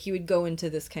said, like, he would go into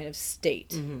this kind of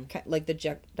state, like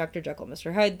the Dr. Jekyll,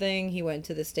 Mr. Hyde thing. He went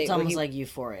to the state it's where almost like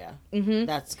euphoria.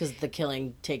 That's because the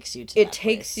killing takes you to that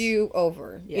takes place. You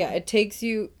over. Yeah, it takes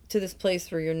you to this place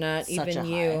where you're not Such even a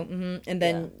you. And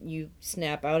then you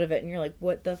snap out of it and you're like,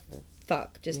 what the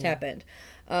fuck just happened?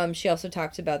 She also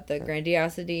talked about the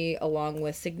grandiosity along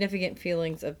with significant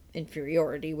feelings of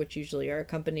inferiority, which usually are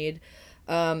accompanied.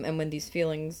 And when these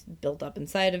feelings built up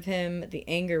inside of him, the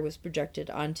anger was projected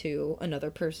onto another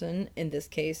person, in this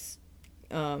case,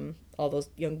 all those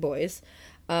young boys.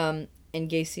 And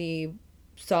Gacy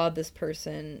saw this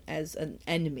person as an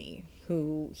enemy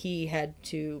who he had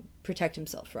to protect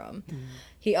himself from.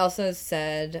 He also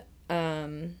said,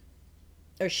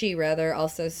 or she rather,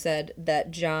 also said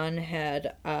that John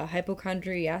had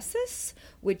hypochondriasis,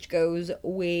 which goes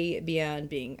way beyond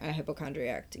being a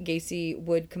hypochondriac. Gacy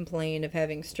would complain of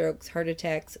having strokes, heart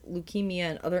attacks, leukemia,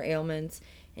 and other ailments,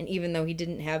 and even though he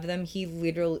didn't have them, he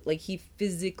literally, like, he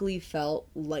physically felt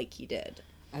like he did.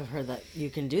 I've heard that you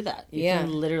can do that. You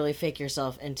can literally fake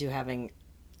yourself into having...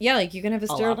 Yeah, like, you can have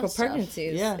hysterical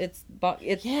pregnancies. Yeah.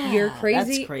 You're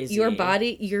crazy. That's crazy. Your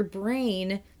body, your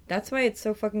brain... That's why it's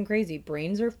so fucking crazy.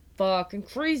 Brains are fucking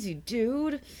crazy,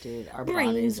 dude. Dude, our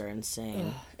bodies are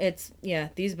insane.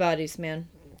 These bodies, man.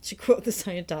 To quote the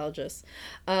Scientologist.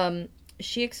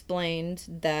 She explained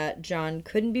that John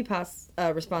couldn't be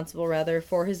responsible,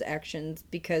 for his actions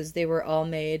because they were all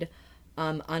made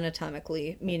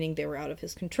anatomically, meaning they were out of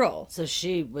his control. So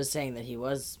she was saying that he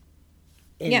was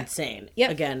insane.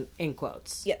 Again, in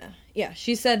quotes. Yeah.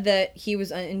 She said that he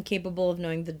was incapable of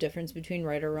knowing the difference between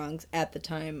right or wrongs at the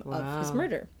time of his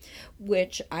murder,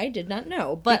 which I did not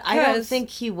know. But I don't think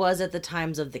he was at the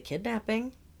times of the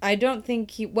kidnapping. I don't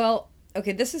think he... Well,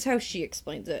 okay, this is how she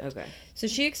explains it. Okay. So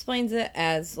she explains it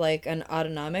as, like, an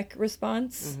autonomic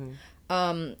response.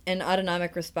 And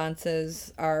autonomic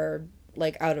responses are,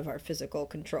 like, out of our physical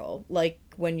control. Like,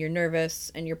 when you're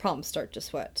nervous and your palms start to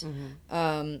sweat.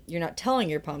 You're not telling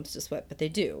your palms to sweat, but they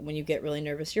do. When you get really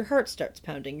nervous, your heart starts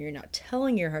pounding. You're not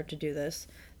telling your heart to do this.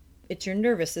 It's your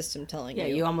nervous system telling you.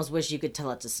 Yeah, you almost wish you could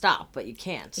tell it to stop, but you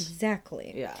can't.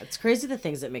 Exactly. Yeah, it's crazy the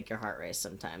things that make your heart race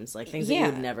sometimes. Like, things that you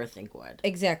would never think would.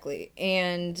 Exactly.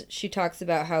 And she talks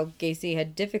about how Gacy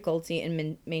had difficulty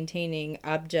in maintaining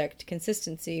object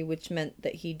consistency, which meant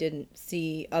that he didn't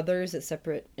see others as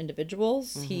separate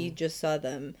individuals. He just saw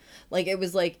them. Like, it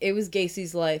was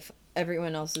Gacy's life.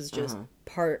 Everyone else is just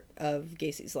part of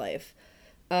Gacy's life.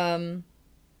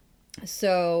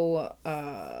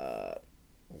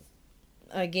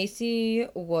 Gacy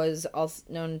was also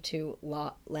known to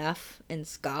laugh and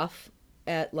scoff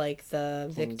at, like, the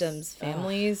victims'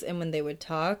 families and when they would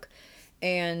talk.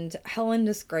 And Helen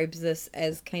describes this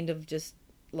as kind of just,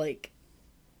 like,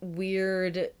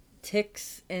 weird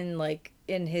tics in, like,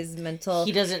 in his mental...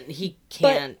 He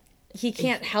can't he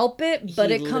can't help it,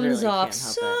 but it comes off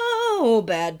so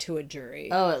bad to a jury.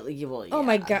 Oh, well, yeah. Oh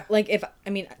my god! Like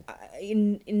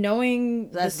knowing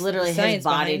that's literally his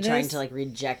body trying to like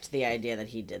reject the idea that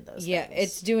he did those. Yeah, things.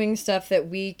 It's doing stuff that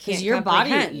we can't. Your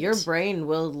comprehend. body, your brain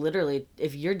will literally,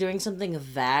 if you're doing something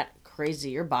that crazy,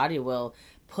 your body will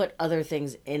put other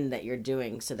things in that you're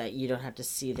doing so that you don't have to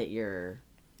see that you're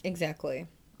exactly.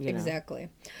 Exactly.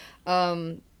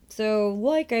 So,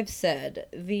 like I've said,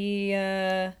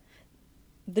 the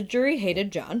jury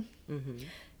hated John. Mm-hmm.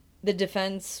 The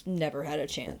defense never had a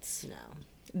chance. No.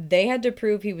 They had to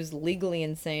prove he was legally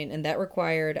insane, and that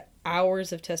required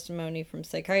hours of testimony from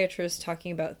psychiatrists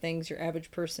talking about things your average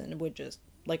person would just,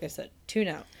 like I said, tune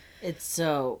out. It's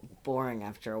so boring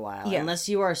after a while. Yeah. Unless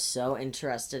you are so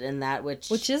interested in that, which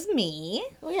is me.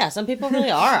 Well, yeah, some people really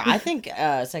are. I think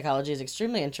psychology is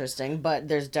extremely interesting, but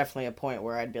there's definitely a point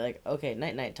where I'd be like, okay,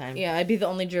 night time. Yeah, I'd be the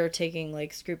only juror taking,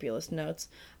 like, scrupulous notes.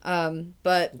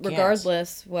 But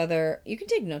regardless, whether... You can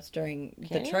take notes during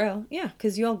the trial. Yeah,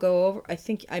 because you all go over... I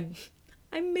think I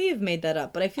may have made that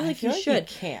up, but I feel like you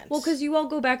should. You can't. Well, because you all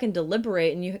go back and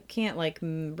deliberate, and you can't, like,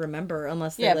 remember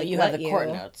unless they, but you have the court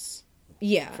notes.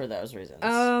 Yeah. For those reasons.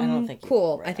 I don't think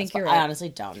cool. I think you're right. I honestly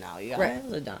don't know. I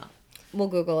really don't know. We'll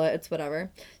Google it. It's whatever.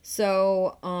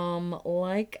 So,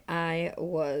 like I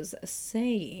was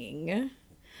saying,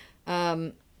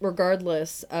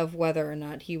 regardless of whether or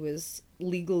not he was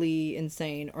legally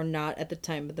insane or not at the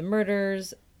time of the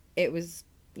murders, it was,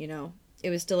 it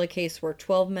was still a case where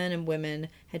 12 men and women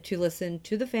had to listen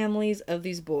to the families of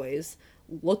these boys,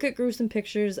 look at gruesome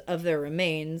pictures of their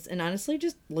remains, and honestly,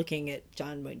 just looking at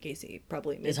John Wayne Gacy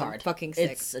probably made him fucking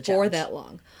sick for that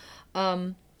long.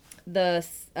 The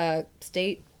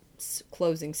state's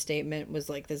closing statement was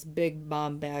like this big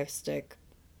bombastic,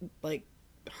 like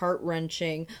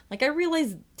heart-wrenching. Like, I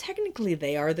realize technically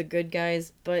they are the good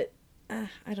guys, but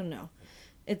I don't know.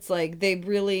 It's like they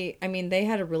really, they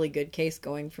had a really good case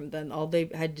going from them. All they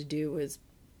had to do was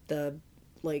the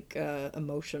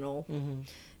emotional. Mm-hmm.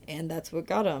 And that's what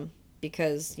got him.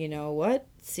 Because, you know what?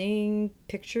 Seeing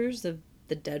pictures of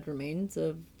the dead remains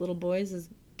of little boys is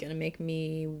gonna make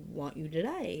me want you to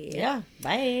die. Yeah.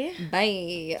 Bye.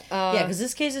 Bye. Yeah, because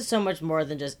this case is so much more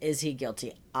than just, is he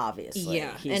guilty? Obviously.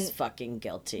 Yeah. He's fucking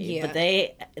guilty. Yeah. But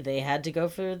they had to go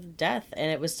for death,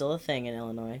 and it was still a thing in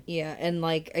Illinois. Yeah, and,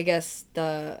 I guess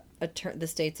the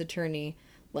state's attorney...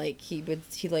 he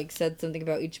said something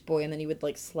about each boy, and then he would,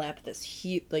 slap this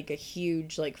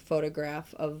huge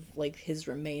photograph of, his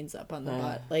remains up on the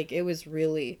butt. It was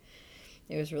really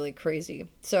crazy.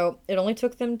 So, it only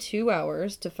took them 2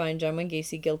 hours to find John Wayne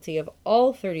Gacy guilty of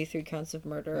all 33 counts of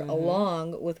murder,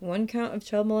 along with 1 count of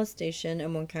child molestation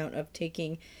and 1 count of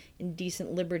taking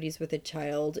indecent liberties with a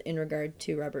child in regard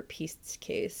to Robert Peast's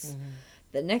case. Mm-hmm.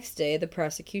 The next day, the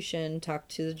prosecution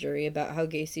talked to the jury about how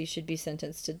Gacy should be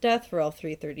sentenced to death for all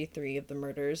 333 of the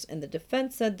murders, and the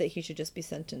defense said that he should just be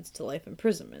sentenced to life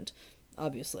imprisonment.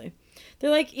 Obviously. They're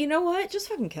like, you know what? Just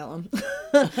fucking kill him.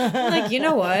 You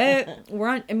know what?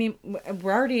 We're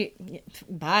already...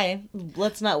 Bye.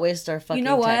 Let's not waste our fucking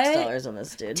tax dollars on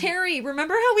this dude. Terry,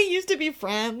 remember how we used to be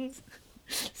friends?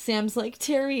 Sam's like,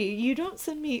 Terry, you don't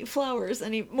send me flowers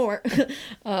anymore.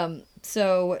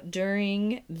 So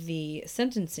during the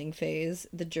sentencing phase,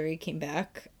 the jury came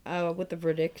back with a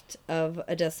verdict of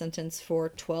a death sentence for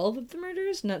 12 of the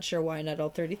murders. Not sure why not all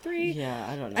 33. Yeah,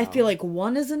 I don't know. I feel like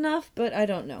 1 is enough, but I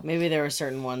don't know. Maybe there were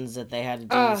certain ones that they had to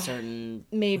do certain...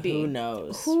 Maybe. Who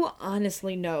knows? Who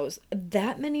honestly knows?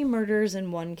 That many murders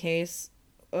in one case?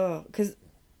 Because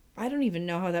I don't even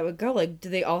know how that would go. Do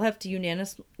they all have to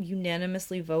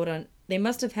unanimously vote on... They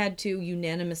must have had to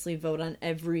unanimously vote on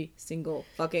every single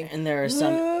fucking... And there are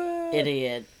some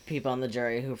idiot people on the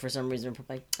jury who, for some reason, are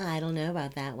like, I don't know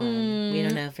about that one. We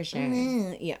don't know for sure.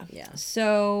 Yeah.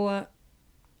 So,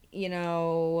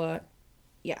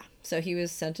 So he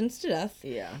was sentenced to death.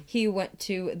 Yeah. He went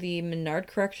to the Menard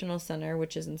Correctional Center,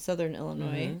 which is in southern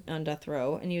Illinois, on death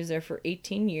row, and he was there for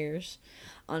 18 years.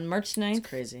 On March 9th, that's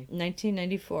crazy.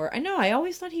 1994. I know, I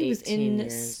always thought he was in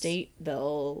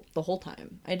Stateville the whole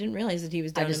time. I didn't realize that he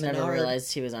was down in Menard. I just never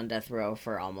realized he was on death row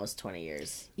for almost 20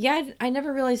 years. Yeah, I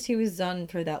never realized he was on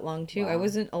for that long, too.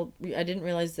 Wow. I didn't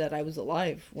realize that I was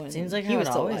alive when seems like he how was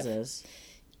it still always alive. Is.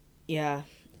 Yeah.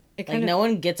 No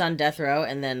one gets on death row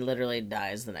and then literally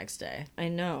dies the next day. I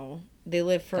know. They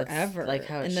live forever. That's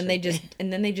how it and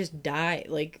then they just die.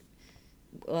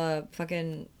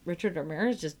 Fucking Richard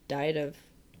Ramirez just died of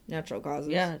natural causes.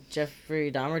 Yeah,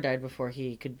 Jeffrey Dahmer died before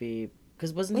he could be...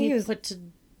 Because wasn't he put to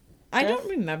death? I don't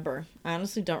remember. I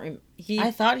honestly don't remember.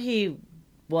 I thought he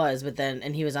was, but then...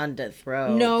 And he was on death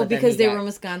row. No, because they were in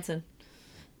Wisconsin.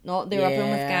 No, they were up in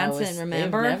Wisconsin.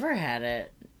 Remember? They've never had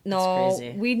it. No, that's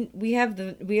crazy. we have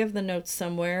the notes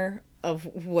somewhere of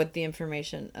what the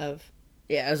information of.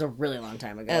 Yeah, it was a really long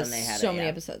time ago when they had so many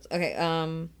episodes. Okay,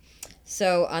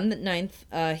 so on the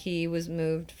 9th, he was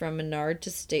moved from Menard to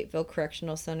Stateville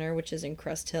Correctional Center, which is in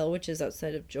Crest Hill, which is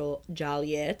outside of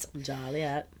Joliet.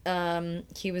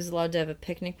 He was allowed to have a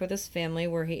picnic with his family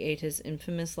where he ate his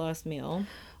infamous last meal.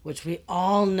 Which we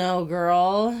all know,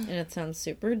 girl. And it sounds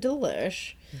super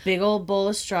delish. Big old bowl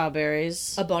of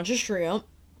strawberries. A bunch of shrimp.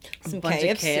 Some bunch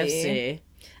of KFC.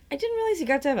 I didn't realize you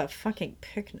got to have a fucking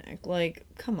picnic. Like,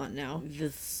 come on now.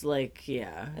 This, like,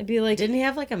 yeah. I'd be like... Didn't he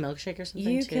have, like, a milkshake or something,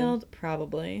 You killed...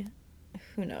 Probably.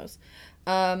 Who knows?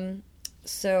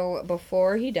 So,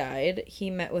 before he died, he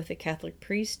met with a Catholic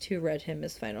priest who read him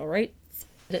his final rites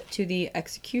to the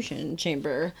execution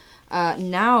chamber.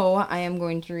 Now I am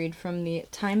going to read from the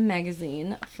Time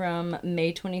magazine from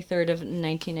May 23rd of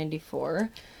 1994.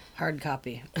 Hard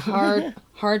copy.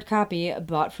 Hard copy,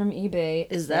 bought from eBay.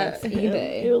 Is that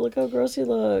eBay? Ew, look how gross he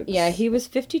looks. Yeah, he was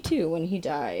 52 when he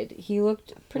died. He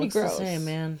looked pretty gross. Looks the same,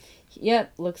 man.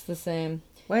 Yep, looks the same.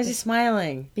 Why is he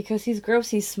smiling? Because he's gross.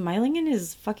 He's smiling in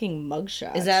his fucking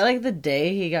mugshot. Is that like the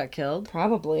day he got killed?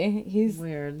 Probably. He's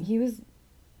weird. He was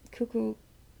cuckoo.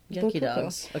 Yucky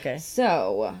dogs. Okay.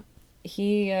 So,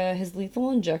 his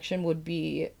lethal injection would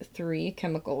be 3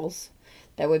 chemicals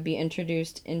that would be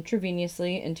introduced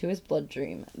intravenously into his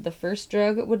bloodstream. The first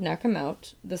drug would knock him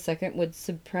out, the second would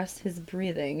suppress his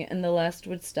breathing, and the last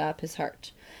would stop his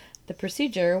heart. The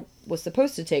procedure was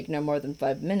supposed to take no more than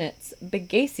 5 minutes, but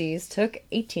Gacy's took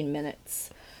 18 minutes.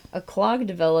 A clog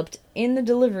developed in the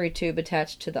delivery tube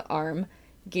attached to the arm.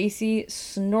 Gacy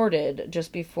snorted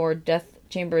just before death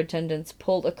chamber attendants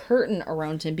pulled a curtain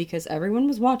around him because everyone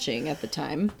was watching at the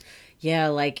time. Yeah,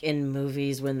 like in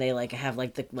movies when they like have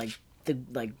like the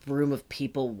room of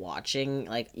people watching.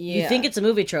 Like you think it's a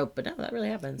movie trope, but no, that really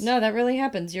happens. No, that really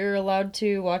happens. You're allowed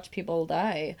to watch people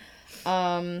die.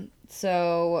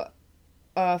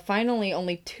 Finally,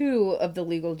 only 2 of the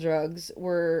legal drugs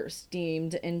were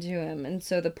steamed into him, and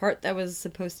so the part that was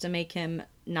supposed to make him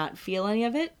not feel any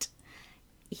of it,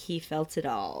 he felt it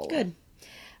all. Good.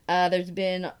 There's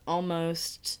been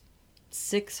almost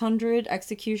 600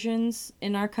 executions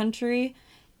in our country,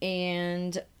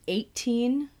 and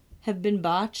 18 have been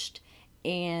botched,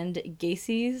 and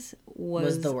Gacy's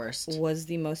was the worst. Was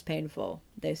the most painful,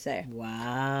 they say.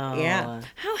 Wow. Yeah.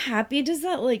 How happy does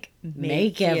that, like,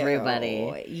 make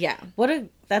everybody? Yeah.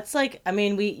 That's like, I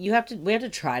mean, we have to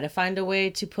try to find a way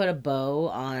to put a bow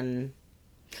on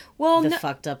the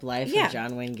fucked up life of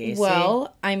John Wayne Gacy.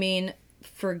 Well, I mean,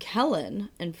 for Helen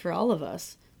and for all of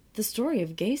us, the story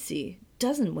of Gacy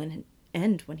doesn't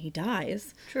end when he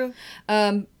dies. True.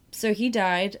 So he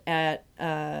died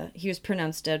he was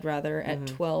pronounced dead rather at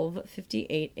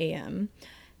 12:58 a.m.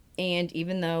 And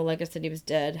even though, like I said, he was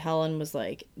dead, Helen was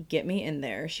like, get me in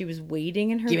there. She was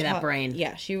waiting in her... Give me that brain.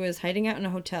 Yeah, she was hiding out in a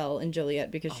hotel in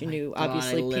Joliet because she knew, God,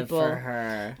 obviously, I live people... for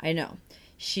her. I know.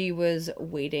 She was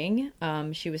waiting.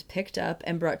 She was picked up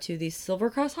and brought to the Silver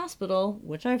Cross Hospital,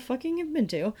 which I fucking have been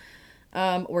to,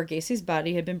 where Gacy's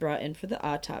body had been brought in for the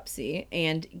autopsy,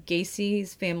 and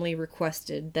Gacy's family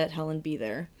requested that Helen be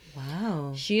there.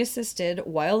 Wow. She assisted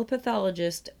while the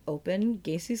pathologist opened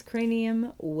Gacy's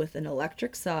cranium with an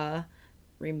electric saw,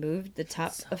 removed the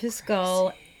top of his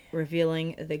skull,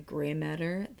 revealing the gray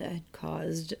matter that had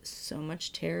caused so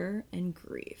much terror and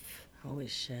grief. Holy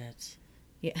shit.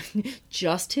 Yeah,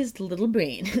 just his little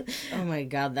brain. Oh my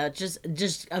God, that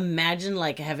just imagine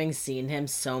like having seen him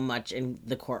so much in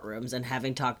the courtrooms and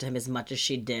having talked to him as much as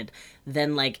she did,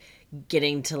 then like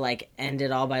getting to like end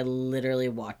it all by literally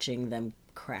watching them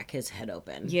crack his head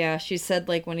open. Yeah, she said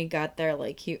like when he got there,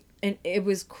 like and it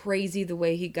was crazy the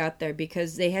way he got there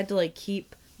because they had to like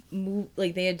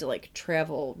they had to like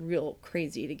travel real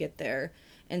crazy to get there.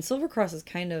 And Silver Cross is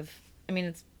kind of, I mean,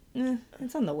 it's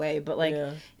on the way, but like.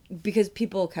 Yeah. Because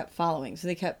people kept following, so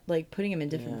they kept like putting him in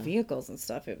different vehicles and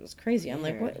stuff. It was crazy. I'm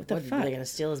like, what the fuck? Are they gonna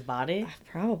steal his body?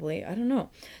 Probably. I don't know.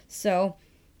 So,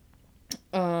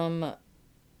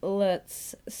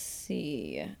 let's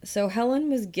see. So Helen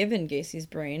was given Gacy's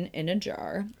brain in a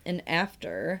jar, and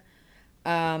after,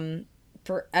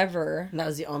 forever. That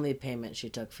was the only payment she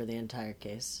took for the entire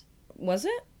case. Was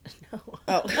it? No.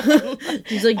 Oh.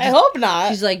 She's like, I hope not.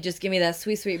 She's like, just give me that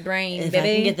sweet, sweet brain, if baby.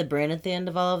 I can get the brain at the end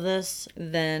of all of this,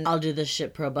 then I'll do this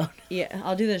shit pro bono. Yeah,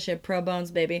 I'll do this shit pro bones,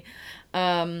 baby.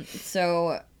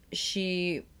 So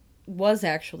she was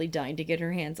actually dying to get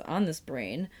her hands on this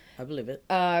brain. I believe it.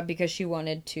 Because she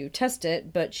wanted to test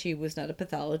it, but she was not a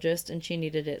pathologist, and she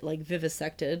needed it, like,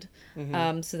 vivisected,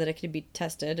 so that it could be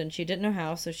tested, and she didn't know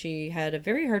how, so she had a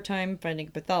very hard time finding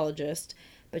a pathologist,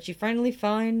 but she finally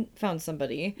found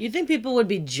somebody. You'd think people would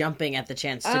be jumping at the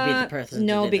chance to be the person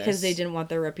No, who did because this. they didn't want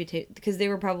their reputation, because they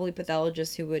were probably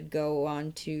pathologists who would go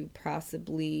on to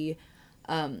possibly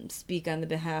speak on the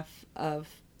behalf of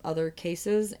other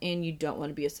cases, and you don't want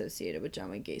to be associated with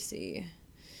John Wayne Gacy.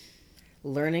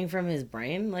 Learning from his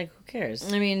brain? Like, who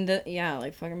cares? I mean,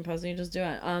 like, fucking pussy, just do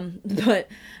it. But,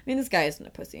 I mean, this guy isn't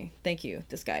a pussy. Thank you,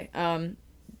 this guy.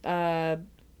 But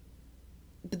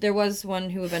there was one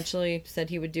who eventually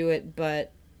said he would do it,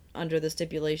 but under the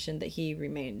stipulation that he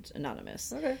remained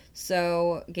anonymous. Okay.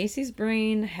 So, Gacy's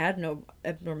brain had no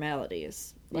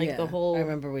abnormalities. Like, the whole... I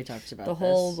remember we talked about the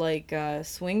whole, like,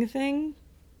 swing thing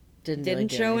didn't really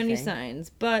show any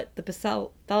signs, but the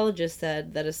pathologist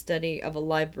said that a study of a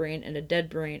live brain and a dead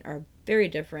brain are very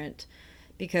different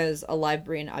because a live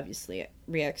brain obviously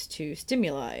reacts to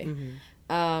stimuli,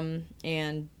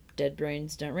 and dead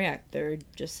brains don't react. They're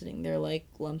just sitting there like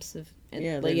lumps of...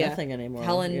 they're nothing anymore.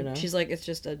 Helen, she's like, it's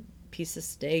just a piece of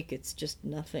steak. It's just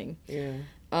nothing. Yeah.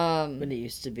 But it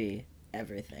used to be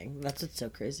everything. That's what's so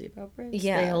crazy about brains.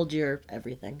 Yeah. They hold your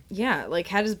everything. Yeah, like,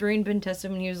 had his brain been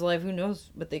tested when he was alive, who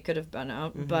knows what they could have been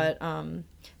out. But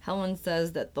Helen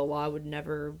says that the law would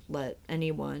never let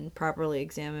anyone properly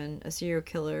examine a serial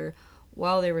killer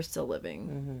while they were still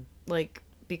living. Like,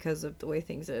 because of the way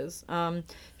things is.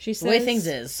 She says... The way things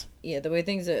is. Yeah, the way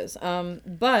things is.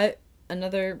 But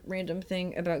another random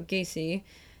thing about Gacy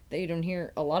that you don't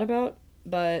hear a lot about,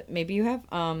 but maybe you have...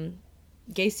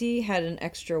 Gacy had an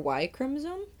extra Y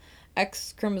chromosome.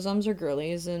 X chromosomes are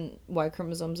girlies and Y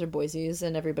chromosomes are boysies,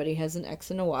 and everybody has an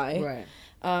X and a Y.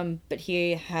 Right. But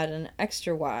he had an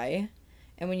extra Y,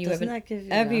 and when you Doesn't have that give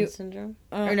you Down syndrome?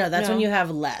 Or no, that's when you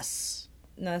have less.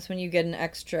 No, that's when you get an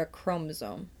extra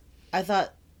chromosome. I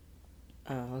thought...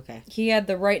 Oh, okay. He had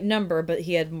the right number, but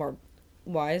he had more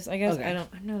Y's, I guess. Okay. I'm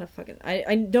not a fucking...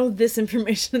 I know this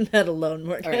information that alone,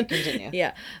 Morgan. All right, continue.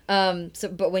 Yeah.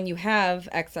 But when you have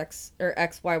XX or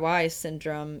XYY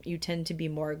syndrome, you tend to be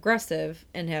more aggressive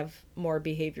and have more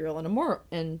behavioral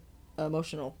and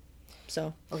emotional.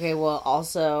 So. Okay, well,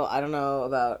 also, I don't know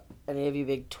about any of you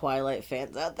big Twilight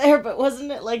fans out there, but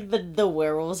wasn't it like the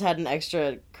werewolves had an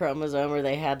extra chromosome, or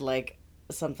they had like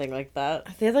something like that?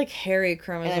 They had like hairy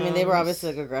chromosomes. And I mean, they were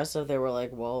obviously like aggressive. They were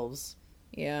like wolves.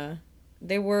 Yeah.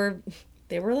 They were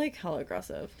like hella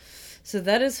aggressive. So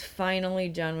that is finally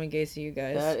John Wayne Gacy, you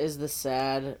guys. That is the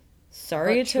sad,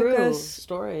 sorry it took us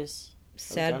stories.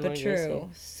 Sad but true.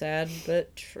 Sad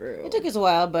but true. It took us a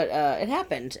while, but it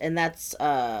happened, and that's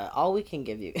all we can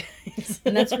give you guys.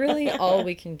 And that's really all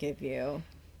we can give you.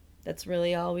 That's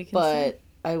really all we can say.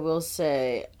 But I will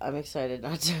say, I'm excited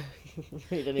not to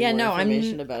read any more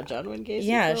information about John Wayne Gacy.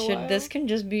 Yeah, for a while.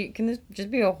 can this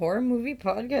just be a horror movie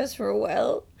podcast for a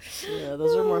while? Yeah,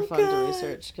 those are more fun to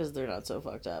research because they're not so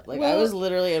fucked up. Like, I was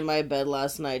literally in my bed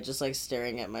last night just like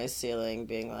staring at my ceiling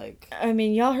being like... I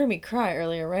mean, y'all heard me cry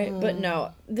earlier, right? But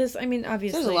no,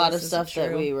 obviously... There's a lot of stuff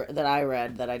that I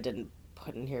read that I didn't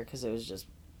put in here because it was just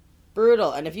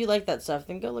brutal. And if you like that stuff,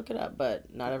 then go look it up,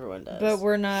 but not everyone does. But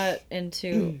we're not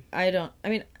into... we're not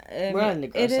into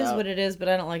gross it is out. What it is, but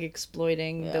I don't like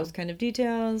exploiting those kind of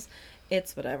details.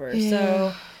 It's whatever.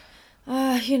 Yeah.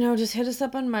 So, just hit us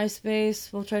up on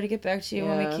MySpace. We'll try to get back to you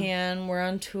when we can. We're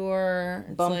on tour.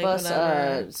 It's bump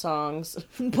us songs.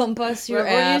 Bump us your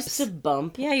apps. We used to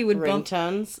bump you would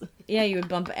ringtones. Yeah, you would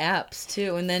bump apps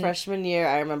too. And then freshman year,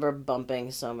 I remember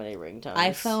bumping so many ringtones.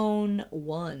 iPhone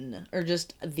 1. Or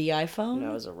just the iPhone?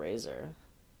 No, it was a Razor.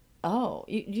 Oh,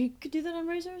 you could do that on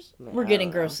Razors? We're getting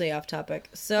grossly off topic.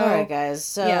 So, all right, guys.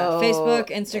 So yeah, Facebook,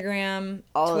 Instagram,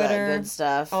 all Twitter, that good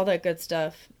stuff. All that good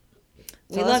stuff.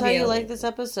 Tell us how you like this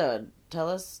episode. Tell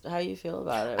us how you feel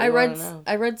about it. I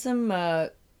read some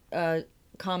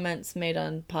comments made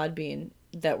on Podbean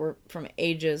that were from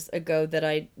ages ago that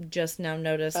I just now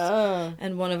noticed,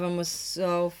 and one of them was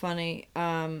so funny.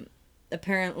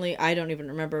 Apparently, I don't even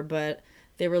remember, but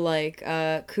they were like,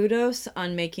 kudos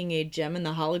on making a Gem and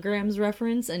the Holograms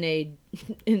reference in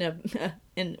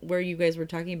where you guys were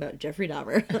talking about Jeffrey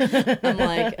Dahmer. I'm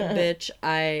like, bitch,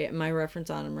 my reference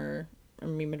on him are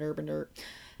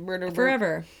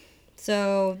forever.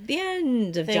 So, the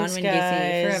end of John Wayne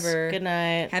Gacy. Forever. Good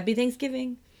night. Happy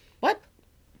Thanksgiving. What?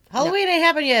 Halloween ain't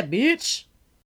happened yet, bitch.